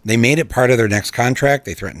this. They made it part of their next contract.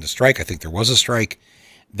 They threatened to strike. I think there was a strike.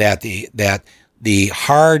 That the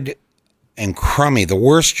hard and crummy, the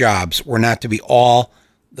worst jobs were not to be all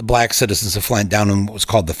the black citizens of Flint down in what was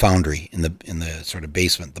called the foundry, in the sort of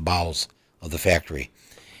basement, the bowels of the factory.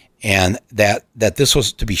 And that this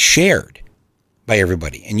was to be shared by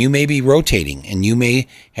everybody. And you may be rotating, and you may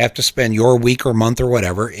have to spend your week or month or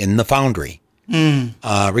whatever in the foundry,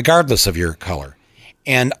 regardless of your color.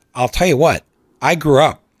 And I'll tell you what, I grew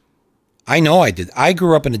up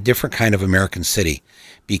in a different kind of American city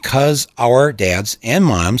because our dads and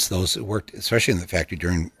moms, those who worked especially in the factory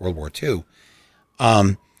during World War II,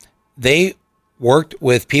 they worked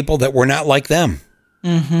with people that were not like them.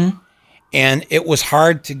 Mm-hmm. And it was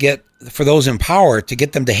hard for those in power to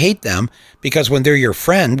get them to hate them, because when they're your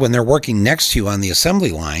friend, when they're working next to you on the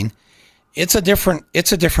assembly line, it's a different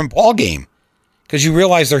ball game, because you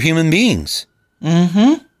realize they're human beings.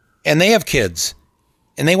 Mm-hmm. And they have kids,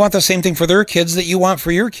 and they want the same thing for their kids that you want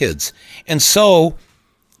for your kids. And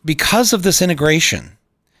because of this integration,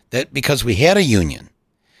 because we had a union,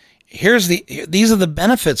 these are the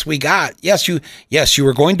benefits we got. Yes, you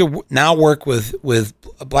were going to now work with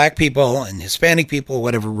black people and Hispanic people,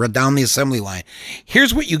 whatever, down the assembly line.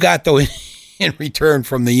 Here's what you got though in return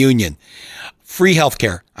from the union: free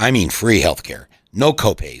healthcare. I mean, free healthcare, no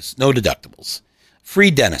copays, no deductibles, free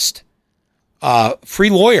dentist, free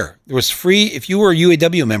lawyer. There was free, if you were a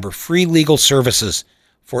UAW member, free legal services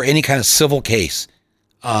for any kind of civil case.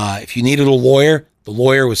 If you needed a lawyer, the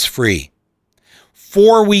lawyer was free.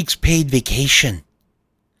 4 weeks paid vacation,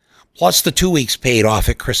 plus the 2 weeks paid off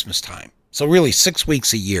at Christmas time. So really 6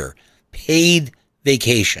 weeks a year, paid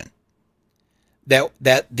vacation.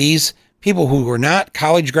 That these people who were not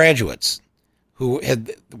college graduates, who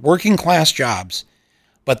had working class jobs,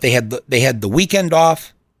 but they had the weekend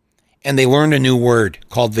off, and they learned a new word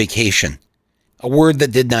called vacation, a word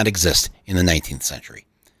that did not exist in the 19th century.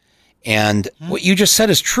 And what you just said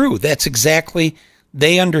is true. That's exactly,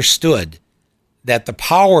 they understood that the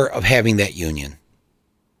power of having that union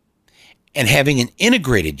and having an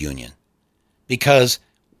integrated union, because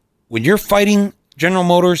when you're fighting General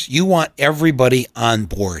Motors, you want everybody on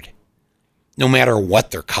board, no matter what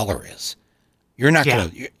their color is. You're not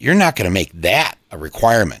gonna make that a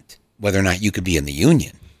requirement, whether or not you could be in the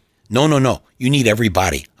union. No. You need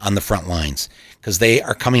everybody on the front lines, because they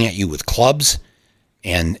are coming at you with clubs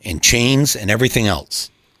and chains and everything else.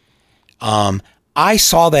 I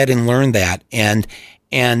saw that and learned that, and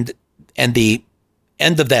the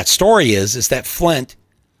end of that story is that Flint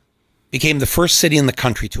became the first city in the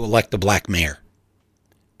country to elect a black mayor,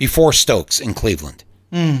 before Stokes in Cleveland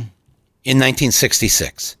in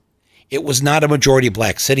 1966. It was not a majority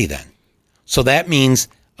black city then, so that means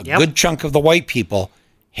a good chunk of the white people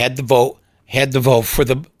had to vote for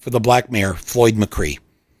the black mayor, Floyd McCree,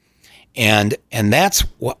 and that's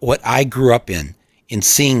what I grew up in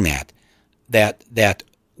seeing that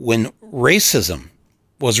when racism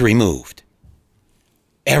was removed,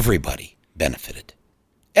 everybody benefited.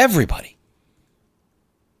 Everybody.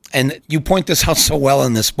 And you point this out so well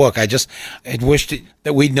in this book. I'd wished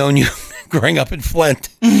that we'd known you growing up in Flint,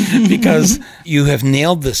 because you have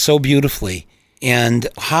nailed this so beautifully. And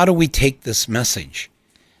how do we take this message?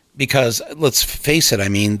 Because let's face it, I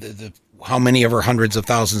mean, how many of our hundreds of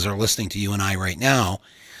thousands are listening to you and I right now?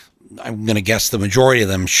 I'm going to guess the majority of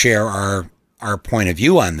them share our point of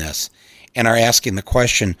view on this and are asking the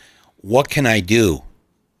question, what can I do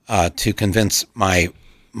to convince my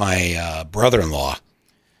brother-in-law?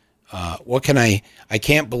 I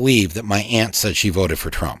can't believe that my aunt said she voted for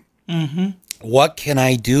Trump. Mm-hmm. What can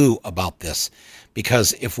I do about this?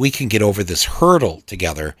 Because if we can get over this hurdle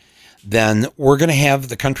together, then we're going to have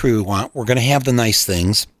the country we want. We're going to have the nice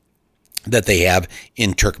things that they have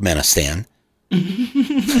in Turkmenistan.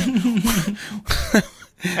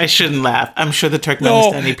 I shouldn't laugh. I'm sure the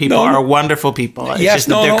Turkmenistani people are wonderful people. It's just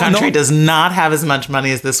that their country does not have as much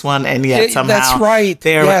money as this one, and yet somehow that's right.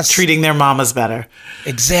 They're treating their mamas better.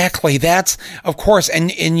 Exactly. That's, of course,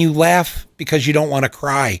 and you laugh because you don't want to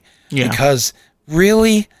cry. Yeah. Because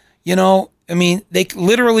really, I mean, they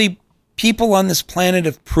literally, people on this planet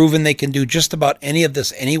have proven they can do just about any of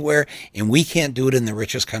this anywhere, and we can't do it in the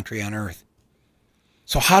richest country on earth.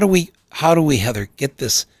 So how do we, Heather, get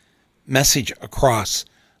this message across?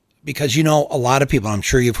 Because, a lot of people, I'm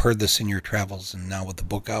sure you've heard this in your travels, and now with the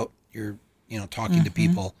book out, you're, talking to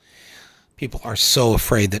people. People are so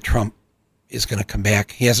afraid that Trump is going to come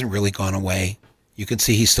back. He hasn't really gone away. You can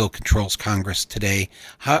see he still controls Congress today.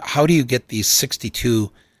 How do you get these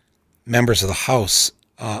 62 members of the House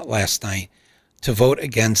last night to vote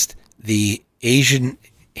against the Asian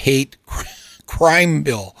hate crime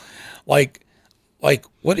bill? Like,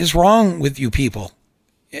 what is wrong with you people?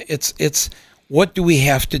 It's what do we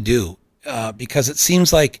have to do? Because it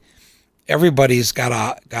seems like everybody's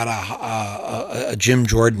got a Jim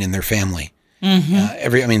Jordan in their family.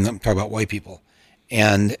 Mm-hmm. I'm talking about white people,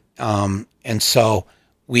 and so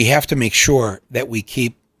we have to make sure that we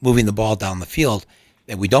keep moving the ball down the field,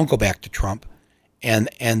 that we don't go back to Trump, and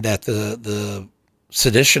that the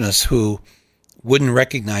seditionists who wouldn't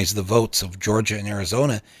recognize the votes of Georgia and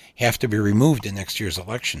Arizona have to be removed in next year's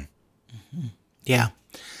election. Mm-hmm. Yeah.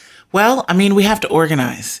 Well, we have to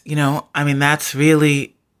organize, that's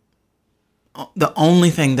really the only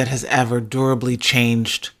thing that has ever durably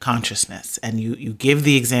changed consciousness. And you give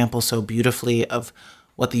the example so beautifully of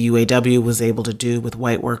what the UAW was able to do with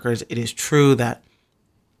white workers. It is true that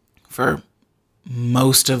for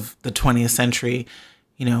most of the 20th century,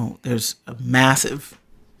 there's a massive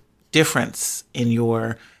difference in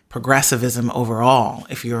your progressivism overall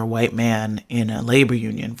if you're a white man in a labor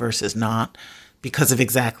union versus not, because of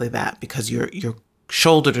exactly that, because you're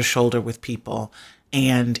shoulder to shoulder with people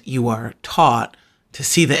and you are taught to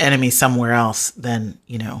see the enemy somewhere else than,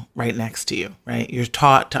 right next to you, right? You're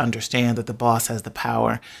taught to understand that the boss has the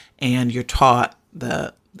power, and you're taught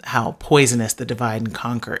how poisonous the divide and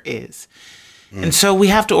conquer is. And so we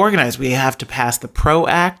have to organize. We have to pass the PRO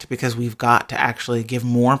Act because we've got to actually give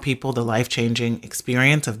more people the life-changing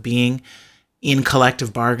experience of being in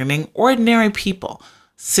collective bargaining. Ordinary people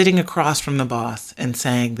sitting across from the boss and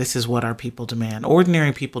saying, this is what our people demand.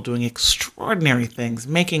 Ordinary people doing extraordinary things,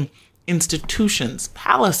 making institutions,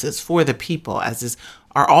 palaces for the people,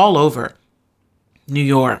 are all over New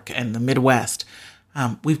York and the Midwest.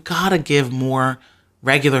 We've got to give more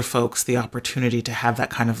regular folks the opportunity to have that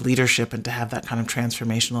kind of leadership and to have that kind of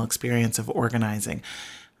transformational experience of organizing.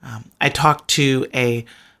 I talked to a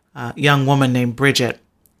young woman named Bridget,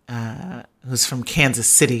 who's from Kansas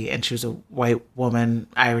City, and she was a white woman,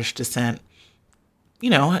 Irish descent,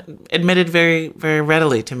 admitted very, very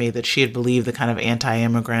readily to me that she had believed the kind of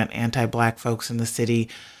anti-immigrant, anti-black folks in the city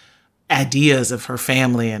ideas of her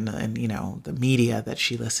family and the media that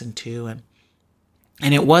she listened to.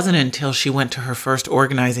 And it wasn't until she went to her first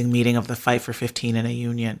organizing meeting of the Fight for 15 in a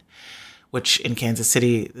union, which in Kansas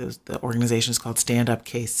City, the organization is called Stand Up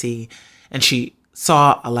KC, and she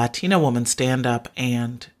saw a Latina woman stand up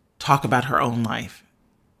and talk about her own life.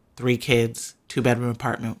 3 kids, 2-bedroom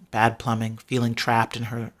apartment, bad plumbing, feeling trapped in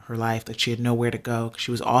her life, that she had nowhere to go.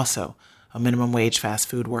 She was also a minimum wage fast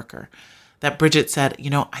food worker. That Bridget said,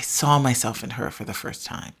 I saw myself in her for the first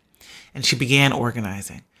time. And she began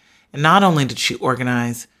organizing. And not only did she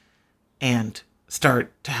organize and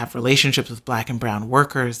start to have relationships with Black and brown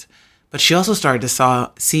workers, but she also started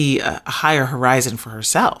to see a higher horizon for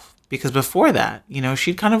herself. Because before that,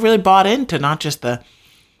 she'd kind of really bought into not just the,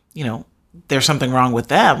 there's something wrong with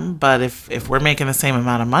them, but if we're making the same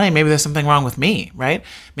amount of money, maybe there's something wrong with me, right?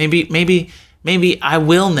 Maybe I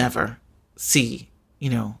will never see,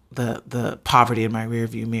 the poverty in my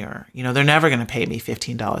rearview mirror. They're never going to pay me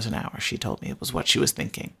 $15 an hour, she told me. It was what she was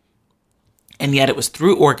thinking. And yet it was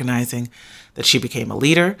through organizing that she became a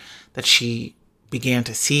leader, that she began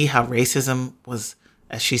to see how racism was,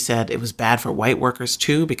 as she said, it was bad for white workers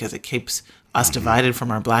too, because it keeps us divided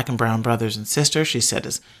from our Black and brown brothers and sisters. She said,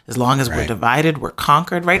 as long as we're divided, we're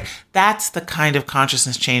conquered, right? That's the kind of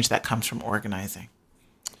consciousness change that comes from organizing.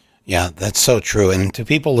 Yeah, that's so true. And to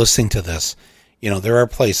people listening to this, there are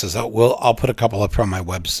places, I'll put a couple up from my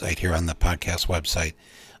website here on the podcast website,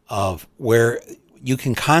 of where you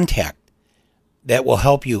can contact that will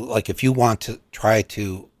help you. Like if you want to try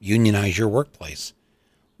to unionize your workplace,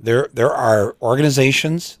 there are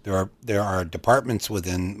organizations, there are departments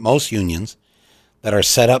within most unions that are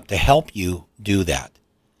set up to help you do that.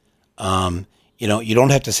 You don't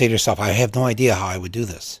have to say to yourself, I have no idea how I would do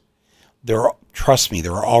this. Trust me,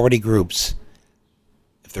 there are already groups.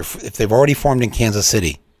 If they've already formed in Kansas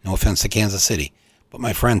City, no offense to Kansas City, but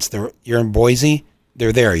my friends, you're in Boise,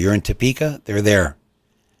 they're there. You're in Topeka, they're there.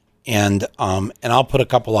 And I'll put a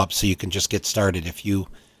couple up so you can just get started if you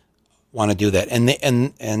want to do that.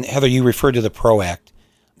 And Heather, you referred to the PRO Act.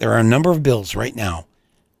 There are a number of bills right now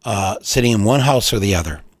sitting in one house or the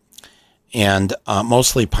other, and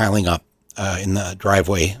mostly piling up in the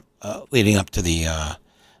driveway leading up to the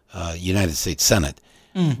United States Senate.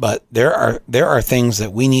 But there are things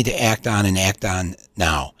that we need to act on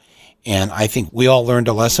now. And I think we all learned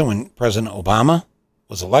a lesson when President Obama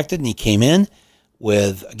was elected, and he came in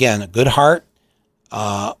with, again, a good heart,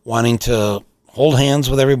 wanting to hold hands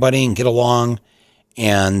with everybody and get along,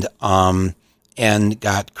 and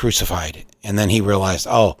got crucified. And then he realized,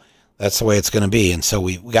 oh, that's the way it's going to be. And so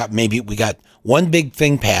we got one big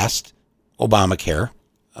thing passed, Obamacare,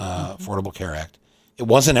 Affordable Care Act. It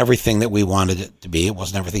wasn't everything that we wanted it to be. It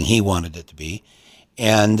wasn't everything he wanted it to be.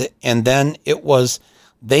 And then it was,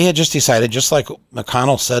 they had just decided, just like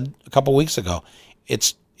McConnell said a couple weeks ago,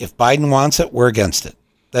 it's, if Biden wants it, we're against it.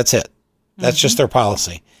 That's it. That's just their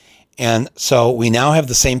policy. And so we now have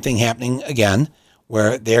the same thing happening again,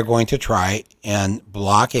 where they're going to try and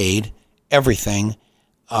blockade everything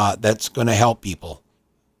that's going to help people.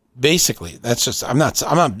 Basically, that's just, I'm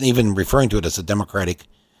not even referring to it as a Democratic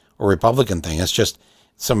or Republican thing. It's just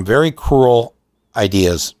some very cruel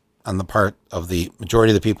ideas on the part of the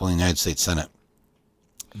majority of the people in the United States Senate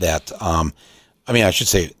that, I should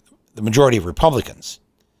say the majority of Republicans.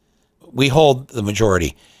 We hold the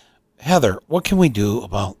majority. Heather, what can we do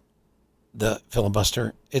about the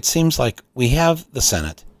filibuster? It seems like we have the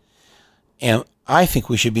Senate, and I think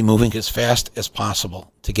we should be moving as fast as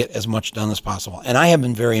possible to get as much done as possible. And I have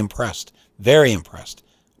been very impressed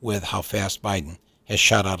with how fast Biden has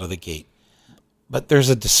shot out of the gate. But there's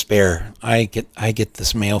a despair. I get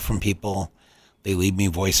this mail from people. They leave me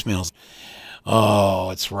voicemails. Oh,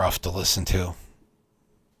 it's rough to listen to.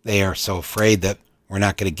 They are so afraid that we're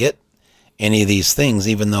not going to get any of these things,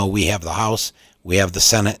 even though we have the House, we have the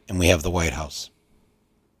Senate, and we have the White House.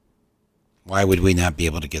 Why would we not be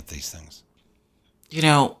able to get these things? You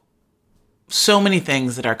know, so many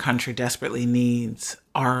things that our country desperately needs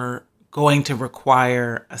are going to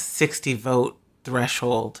require a 60 vote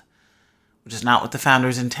threshold, which is not what the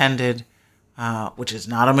founders intended, which is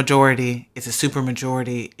not a majority. It's a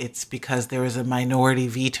supermajority. It's because there is a minority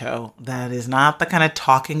veto that is not the kind of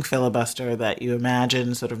talking filibuster that you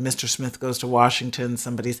imagine, sort of Mr. Smith goes to Washington,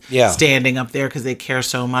 somebody's standing up there because they care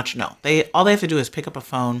so much. No, all they have to do is pick up a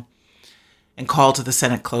phone and call to the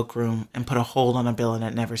Senate cloakroom and put a hold on a bill, and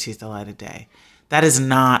it never sees the light of day. That is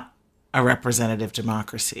not a representative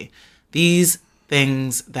democracy. These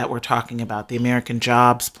things that we're talking about, the American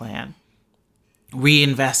Jobs Plan,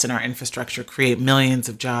 reinvest in our infrastructure, create millions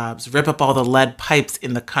of jobs, rip up all the lead pipes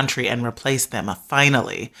in the country and replace them,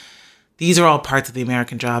 finally. These are all parts of the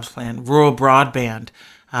American Jobs Plan. Rural broadband,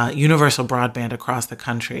 universal broadband across the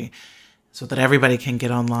country so that everybody can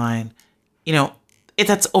get online. You know,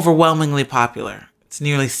 that's overwhelmingly popular. It's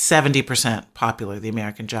nearly 70% popular, the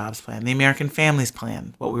American Jobs Plan. The American Families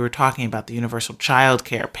Plan, what we were talking about, the universal child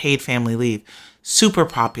care, paid family leave, super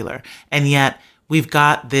popular. And yet we've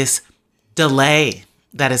got this delay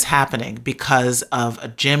that is happening because of a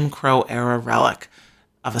Jim Crow era relic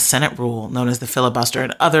of a Senate rule known as the filibuster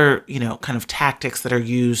and other, kind of tactics that are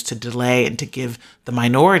used to delay and to give the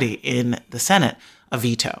minority in the Senate a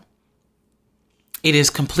veto. It is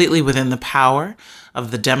completely within the power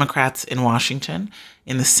of the Democrats in Washington,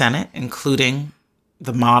 in the Senate, including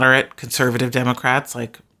the moderate conservative Democrats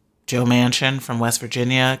like Joe Manchin from West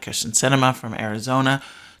Virginia, Kyrsten Sinema from Arizona,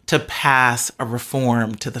 to pass a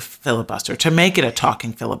reform to the filibuster, to make it a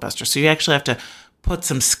talking filibuster. So you actually have to put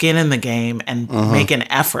some skin in the game and make an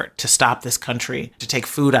effort to stop this country, to take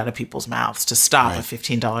food out of people's mouths, to stop a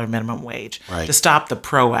 $15 minimum wage, to stop the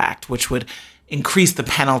PRO Act, which would increase the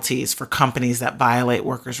penalties for companies that violate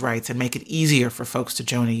workers' rights and make it easier for folks to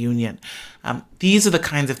join a union. These are the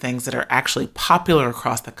kinds of things that are actually popular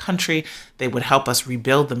across the country. They would help us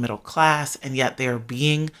rebuild the middle class, and yet they are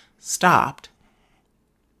being stopped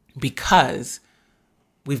because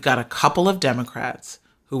we've got a couple of Democrats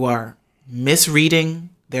who are misreading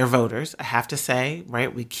their voters, I have to say,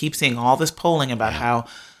 right? We keep seeing all this polling about how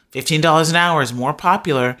 $15 an hour is more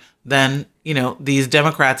popular than, these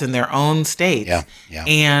Democrats in their own states.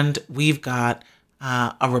 And we've got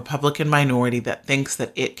a Republican minority that thinks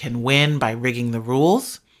that it can win by rigging the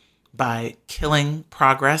rules, by killing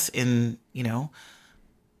progress in,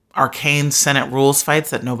 arcane Senate rules fights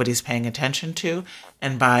that nobody's paying attention to,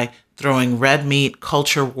 and by throwing red meat,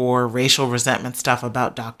 culture war, racial resentment stuff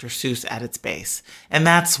about Dr. Seuss at its base. And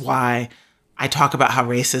that's why I talk about how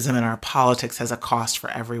racism in our politics has a cost for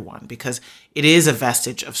everyone, because it is a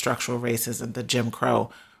vestige of structural racism, the Jim Crow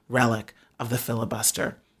relic of the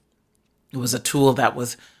filibuster. It was a tool that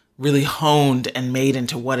was really honed and made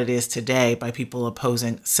into what it is today by people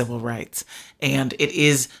opposing civil rights. And it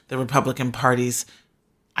is the Republican Party's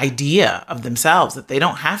idea of themselves that they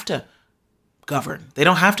don't have to govern. They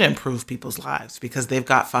don't have to improve people's lives because they've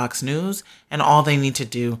got Fox News, and all they need to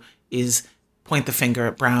do is point the finger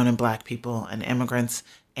at brown and black people and immigrants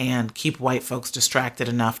and keep white folks distracted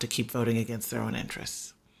enough to keep voting against their own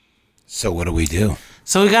interests. So what do we do?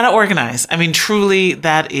 So we got to organize. I mean, truly,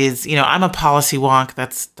 that is, I'm a policy wonk.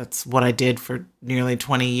 That's what I did for nearly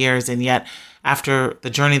 20 years. And yet, after the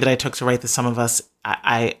journey that I took to write The Sum of Us,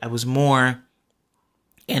 I was more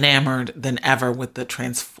enamored than ever with the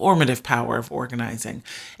transformative power of organizing.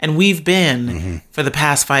 And we've been, for the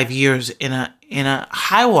past 5 years, in a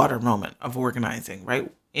high water moment of organizing,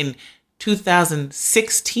 right? In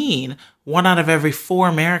 2016, 1 out of every 4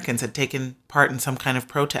 Americans had taken part in some kind of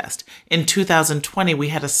protest. In 2020, we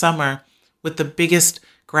had a summer with the biggest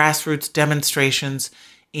grassroots demonstrations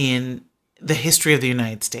in the history of the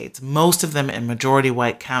United States, most of them in majority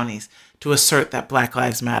white counties, to assert that Black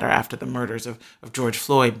Lives Matter after the murders of George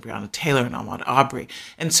Floyd, Breonna Taylor, and Ahmaud Arbery.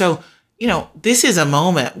 And so, this is a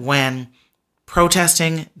moment when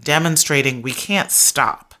protesting, demonstrating, we can't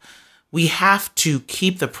stop. We have to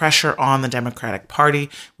keep the pressure on the Democratic Party.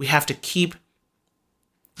 We have to keep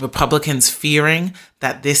Republicans fearing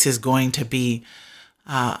that this is going to be,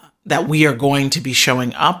 that we are going to be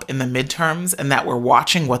showing up in the midterms and that we're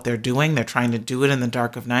watching what they're doing. They're trying to do it in the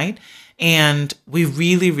dark of night. And we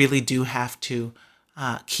really, really do have to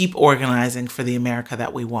keep organizing for the America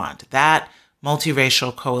that we want. That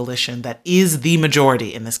multiracial coalition that is the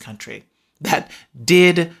majority in this country, that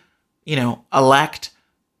did, elect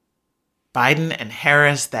Biden and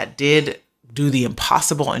Harris, that did do the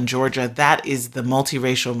impossible in Georgia. That is the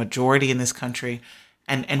multiracial majority in this country.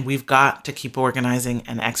 And we've got to keep organizing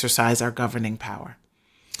and exercise our governing power.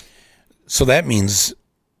 So that means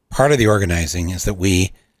part of the organizing is that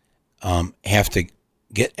we have to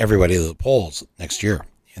get everybody to the polls next year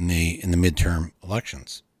in the midterm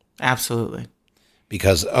elections. Absolutely.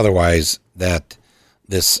 Because otherwise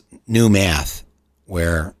this new math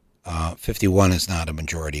where 51 is not a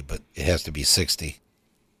majority, but it has to be 60.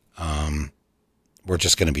 We're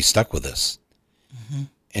just going to be stuck with this. Mm-hmm.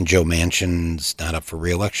 And Joe Manchin's not up for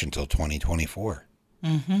re-election until 2024.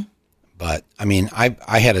 Mm-hmm. But I mean,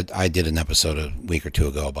 I did an episode a week or two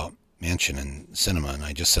ago about Manchin and Sinema, and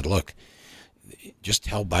I just said, look, just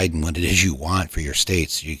tell Biden what it is you want for your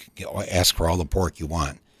states. You can ask for all the pork you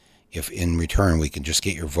want. If in return we can just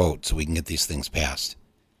get your vote so we can get these things passed.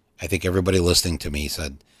 I think everybody listening to me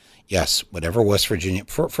said, yes, whatever West Virginia,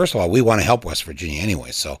 first of all, we want to help West Virginia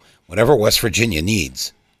anyway. So whatever West Virginia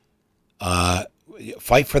needs,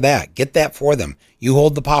 fight for that. Get that for them. You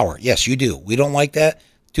hold the power. Yes, you do. We don't like that.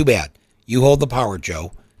 Too bad. You hold the power,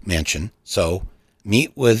 Joe Manchin. So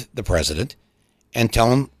meet with the president and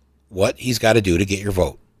tell him what he's got to do to get your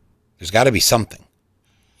vote. There's got to be something.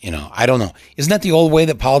 I don't know. Isn't that the old way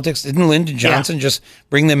that politics? Didn't Lyndon Johnson just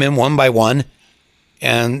bring them in one by one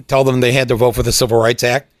and tell them they had to vote for the Civil Rights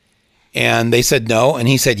Act? And they said no. And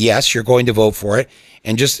he said, yes, you're going to vote for it.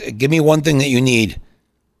 And just give me one thing that you need.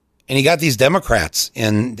 And he got these Democrats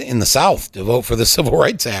in the South to vote for the Civil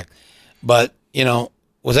Rights Act. But,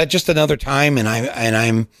 was that just another time?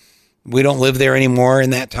 And we don't live there anymore in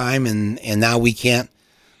that time. And now we can't,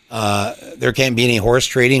 there can't be any horse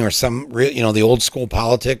trading or the old school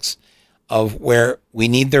politics of where we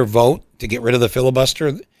need their vote to get rid of the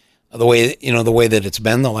filibuster the way that it's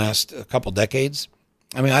been the last couple decades.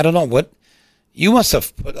 I mean, I don't know what you must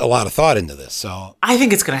have put a lot of thought into this. So I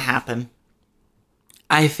think it's going to happen.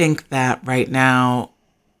 I think that right now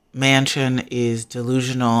Manchin is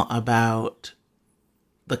delusional about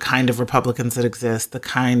the kind of Republicans that exist, the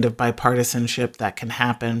kind of bipartisanship that can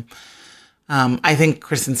happen. I think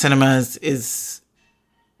Kyrsten Sinema is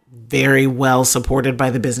very well supported by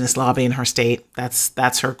the business lobby in her state.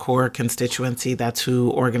 That's her core constituency. That's who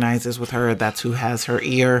organizes with her. That's who has her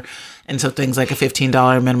ear. And so things like a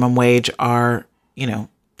 $15 minimum wage are,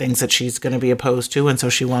 things that she's going to be opposed to. And so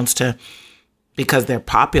she wants to, because they're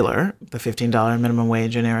popular, the $15 minimum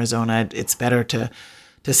wage in Arizona, it's better to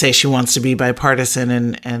say she wants to be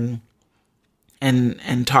bipartisan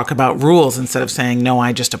and talk about rules instead of saying, no,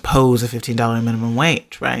 I just oppose a $15 minimum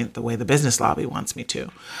wage, right? The way the business lobby wants me to.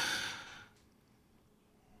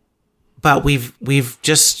 But we've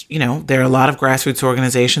just, there are a lot of grassroots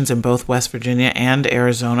organizations in both West Virginia and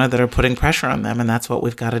Arizona that are putting pressure on them, and that's what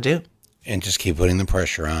we've got to do. And just keep putting the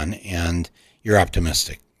pressure on, and you're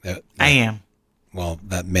optimistic. I am. Well,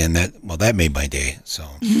 that made my day. So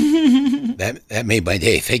that made my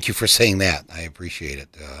day. Thank you for saying that. I appreciate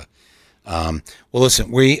it. Well,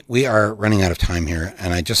 listen, we are running out of time here,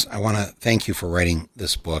 and I want to thank you for writing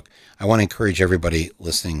this book. I want to encourage everybody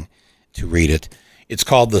listening to read it. It's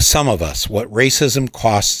called The Sum of Us: What Racism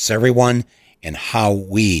Costs Everyone and How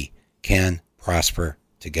We Can Prosper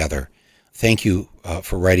Together. Thank you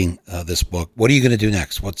for writing this book. What are you going to do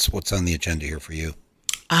next? What's on the agenda here for you?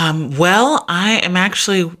 Well, I am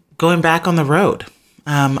actually going back on the road.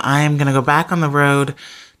 I am going to go back on the road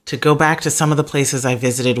to go back to some of the places I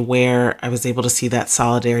visited where I was able to see that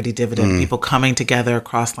solidarity dividend, people coming together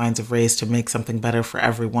across lines of race to make something better for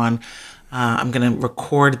everyone. I'm going to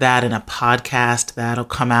record that in a podcast that'll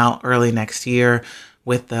come out early next year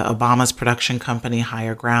with the Obama's production company,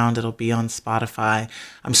 Higher Ground. It'll be on Spotify.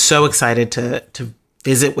 I'm so excited to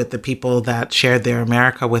visit with the people that shared their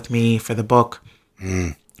America with me for the book.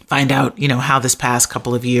 Find out, how this past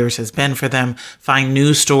couple of years has been for them. Find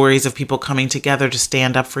new stories of people coming together to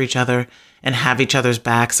stand up for each other and have each other's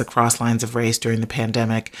backs across lines of race during the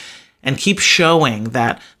pandemic. And keep showing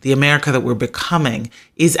that the America that we're becoming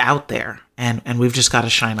is out there. And we've just got to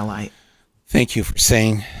shine a light. Thank you for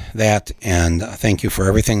saying that, and thank you for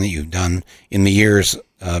everything that you've done in the years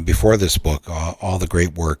before this book, all the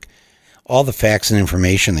great work, all the facts and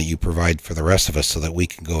information that you provide for the rest of us so that we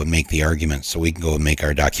can go and make the arguments, so we can go and make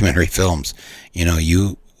our documentary films.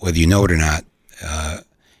 You, whether you know it or not,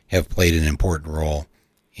 have played an important role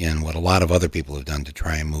in what a lot of other people have done to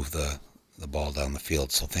try and move the ball down the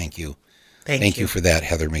field. So thank you. Thank you for that,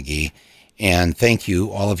 Heather McGhee. And thank you,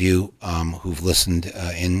 all of you who've listened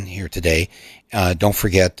in here today. Don't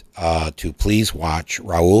forget to please watch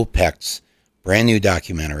Raoul Peck's brand new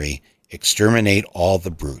documentary, Exterminate All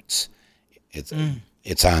the Brutes.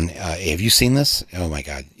 It's on, have you seen this? Oh my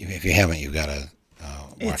God. If you haven't, you've got to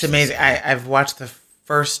watch It's amazing. I've watched the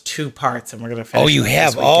first 2 parts and we're going to finish. Oh, you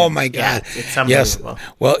have? Oh my God. Yeah, it's unbelievable.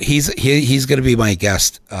 Yes. Well, he's going to be my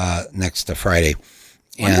guest next Friday.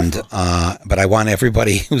 Wonderful. And but I want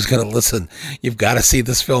everybody who's going to listen, you've got to see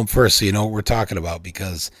this film first so you know what we're talking about,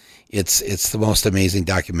 because it's the most amazing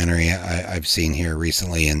documentary I've seen here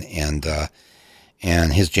recently, and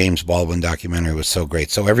his James Baldwin documentary was so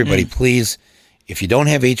great. So everybody, please, if you don't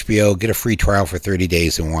have HBO, get a free trial for 30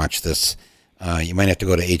 days and watch this. You might have to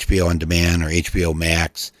go to HBO On Demand or HBO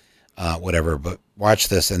Max, whatever, but watch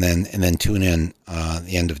this and then tune in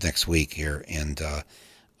the end of next week here, and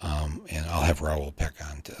I'll have Raoul Peck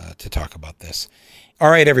on to talk about this. All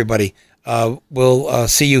right, everybody. We'll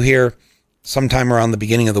see you here sometime around the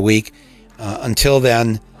beginning of the week. Until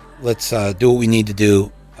then, let's do what we need to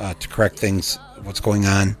do to correct things, what's going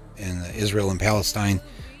on in Israel and Palestine.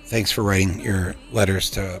 Thanks for writing your letters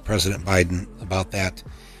to President Biden about that.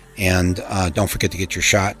 And don't forget to get your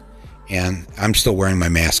shot. And I'm still wearing my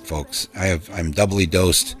mask, folks. I'm doubly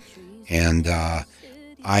dosed, and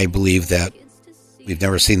I believe that we've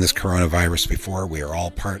never seen this coronavirus before. We are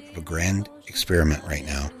all part of a grand experiment right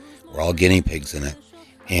now. We're all guinea pigs in it.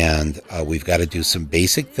 And we've got to do some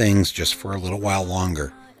basic things just for a little while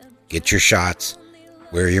longer. Get your shots,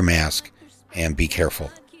 wear your mask, and be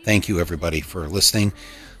careful. Thank you, everybody, for listening.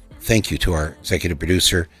 Thank you to our executive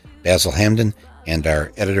producer, Basil Hamden, and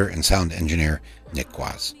our editor and sound engineer, Nick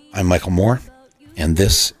Quaz. I'm Michael Moore, and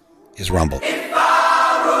this is Rumble.